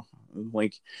don't know,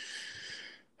 like.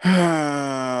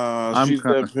 I'm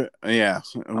kind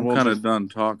of just done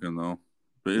talking though.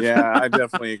 yeah, I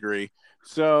definitely agree.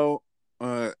 So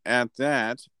at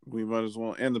that, we might as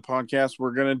well end the podcast.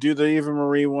 We're gonna do the Eva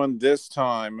Marie one this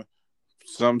time,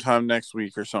 sometime next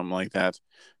week or something like that.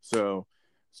 So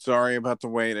sorry about the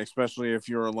wait, especially if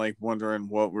you're like wondering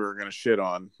what we were gonna shit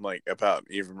on, like about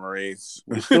Eva Marie's.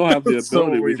 We still have the So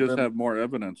ability. We just have more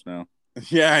evidence now.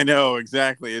 Yeah, I know,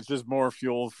 exactly. It's just more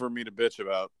fuel for me to bitch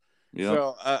about. Yep.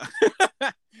 So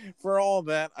for all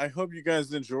that, I hope you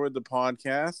guys enjoyed the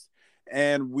podcast,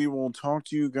 and we will talk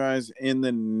to you guys in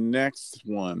the next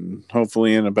one,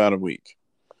 hopefully in about a week.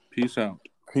 Peace out.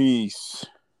 Peace.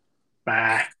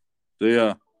 Bye. See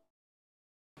ya.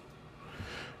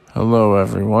 Hello,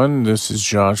 everyone. This is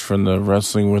Josh from the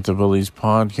Wrestling with the Bullies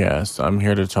podcast. I'm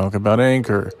here to talk about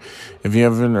Anchor. If you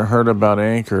haven't heard about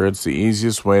Anchor, it's the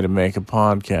easiest way to make a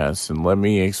podcast. And let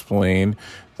me explain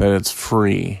that it's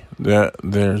free.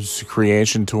 There's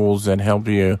creation tools that help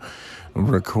you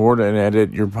record and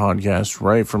edit your podcast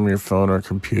right from your phone or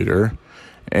computer.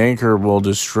 Anchor will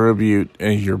distribute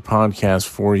your podcast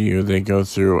for you. They go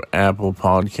through Apple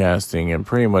Podcasting and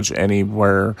pretty much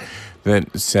anywhere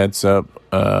that sets up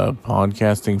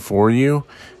podcasting for you.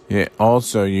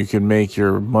 Also, you can make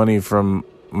your money from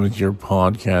with your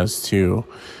podcast too.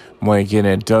 Like, and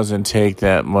it doesn't take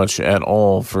that much at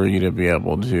all for you to be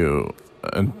able to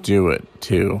do it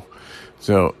too.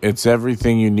 So it's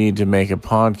everything you need to make a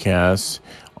podcast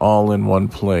all in one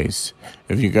place.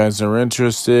 If you guys are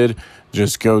interested,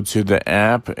 just go to the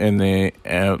app in the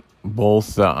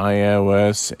both the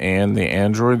iOS and the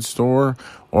Android store,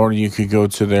 or you could go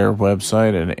to their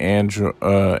website at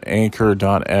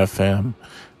anchor.fm.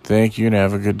 Thank you and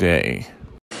have a good day.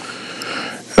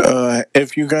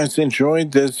 If you guys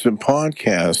enjoyed this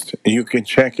podcast, you can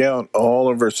check out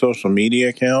all of our social media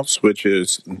accounts, which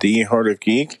is The Heart of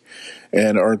Geek,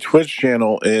 and our Twitch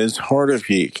channel is Heart of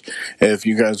Geek. If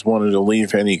you guys wanted to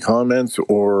leave any comments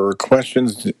or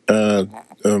questions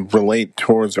relate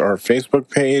towards our Facebook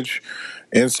page,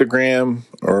 Instagram,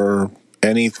 or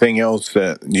anything else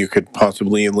that you could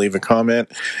possibly leave a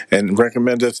comment and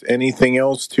recommend us anything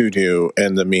else to do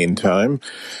in the meantime.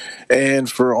 And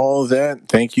for all of that,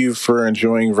 thank you for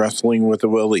enjoying Wrestling with the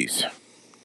Willies.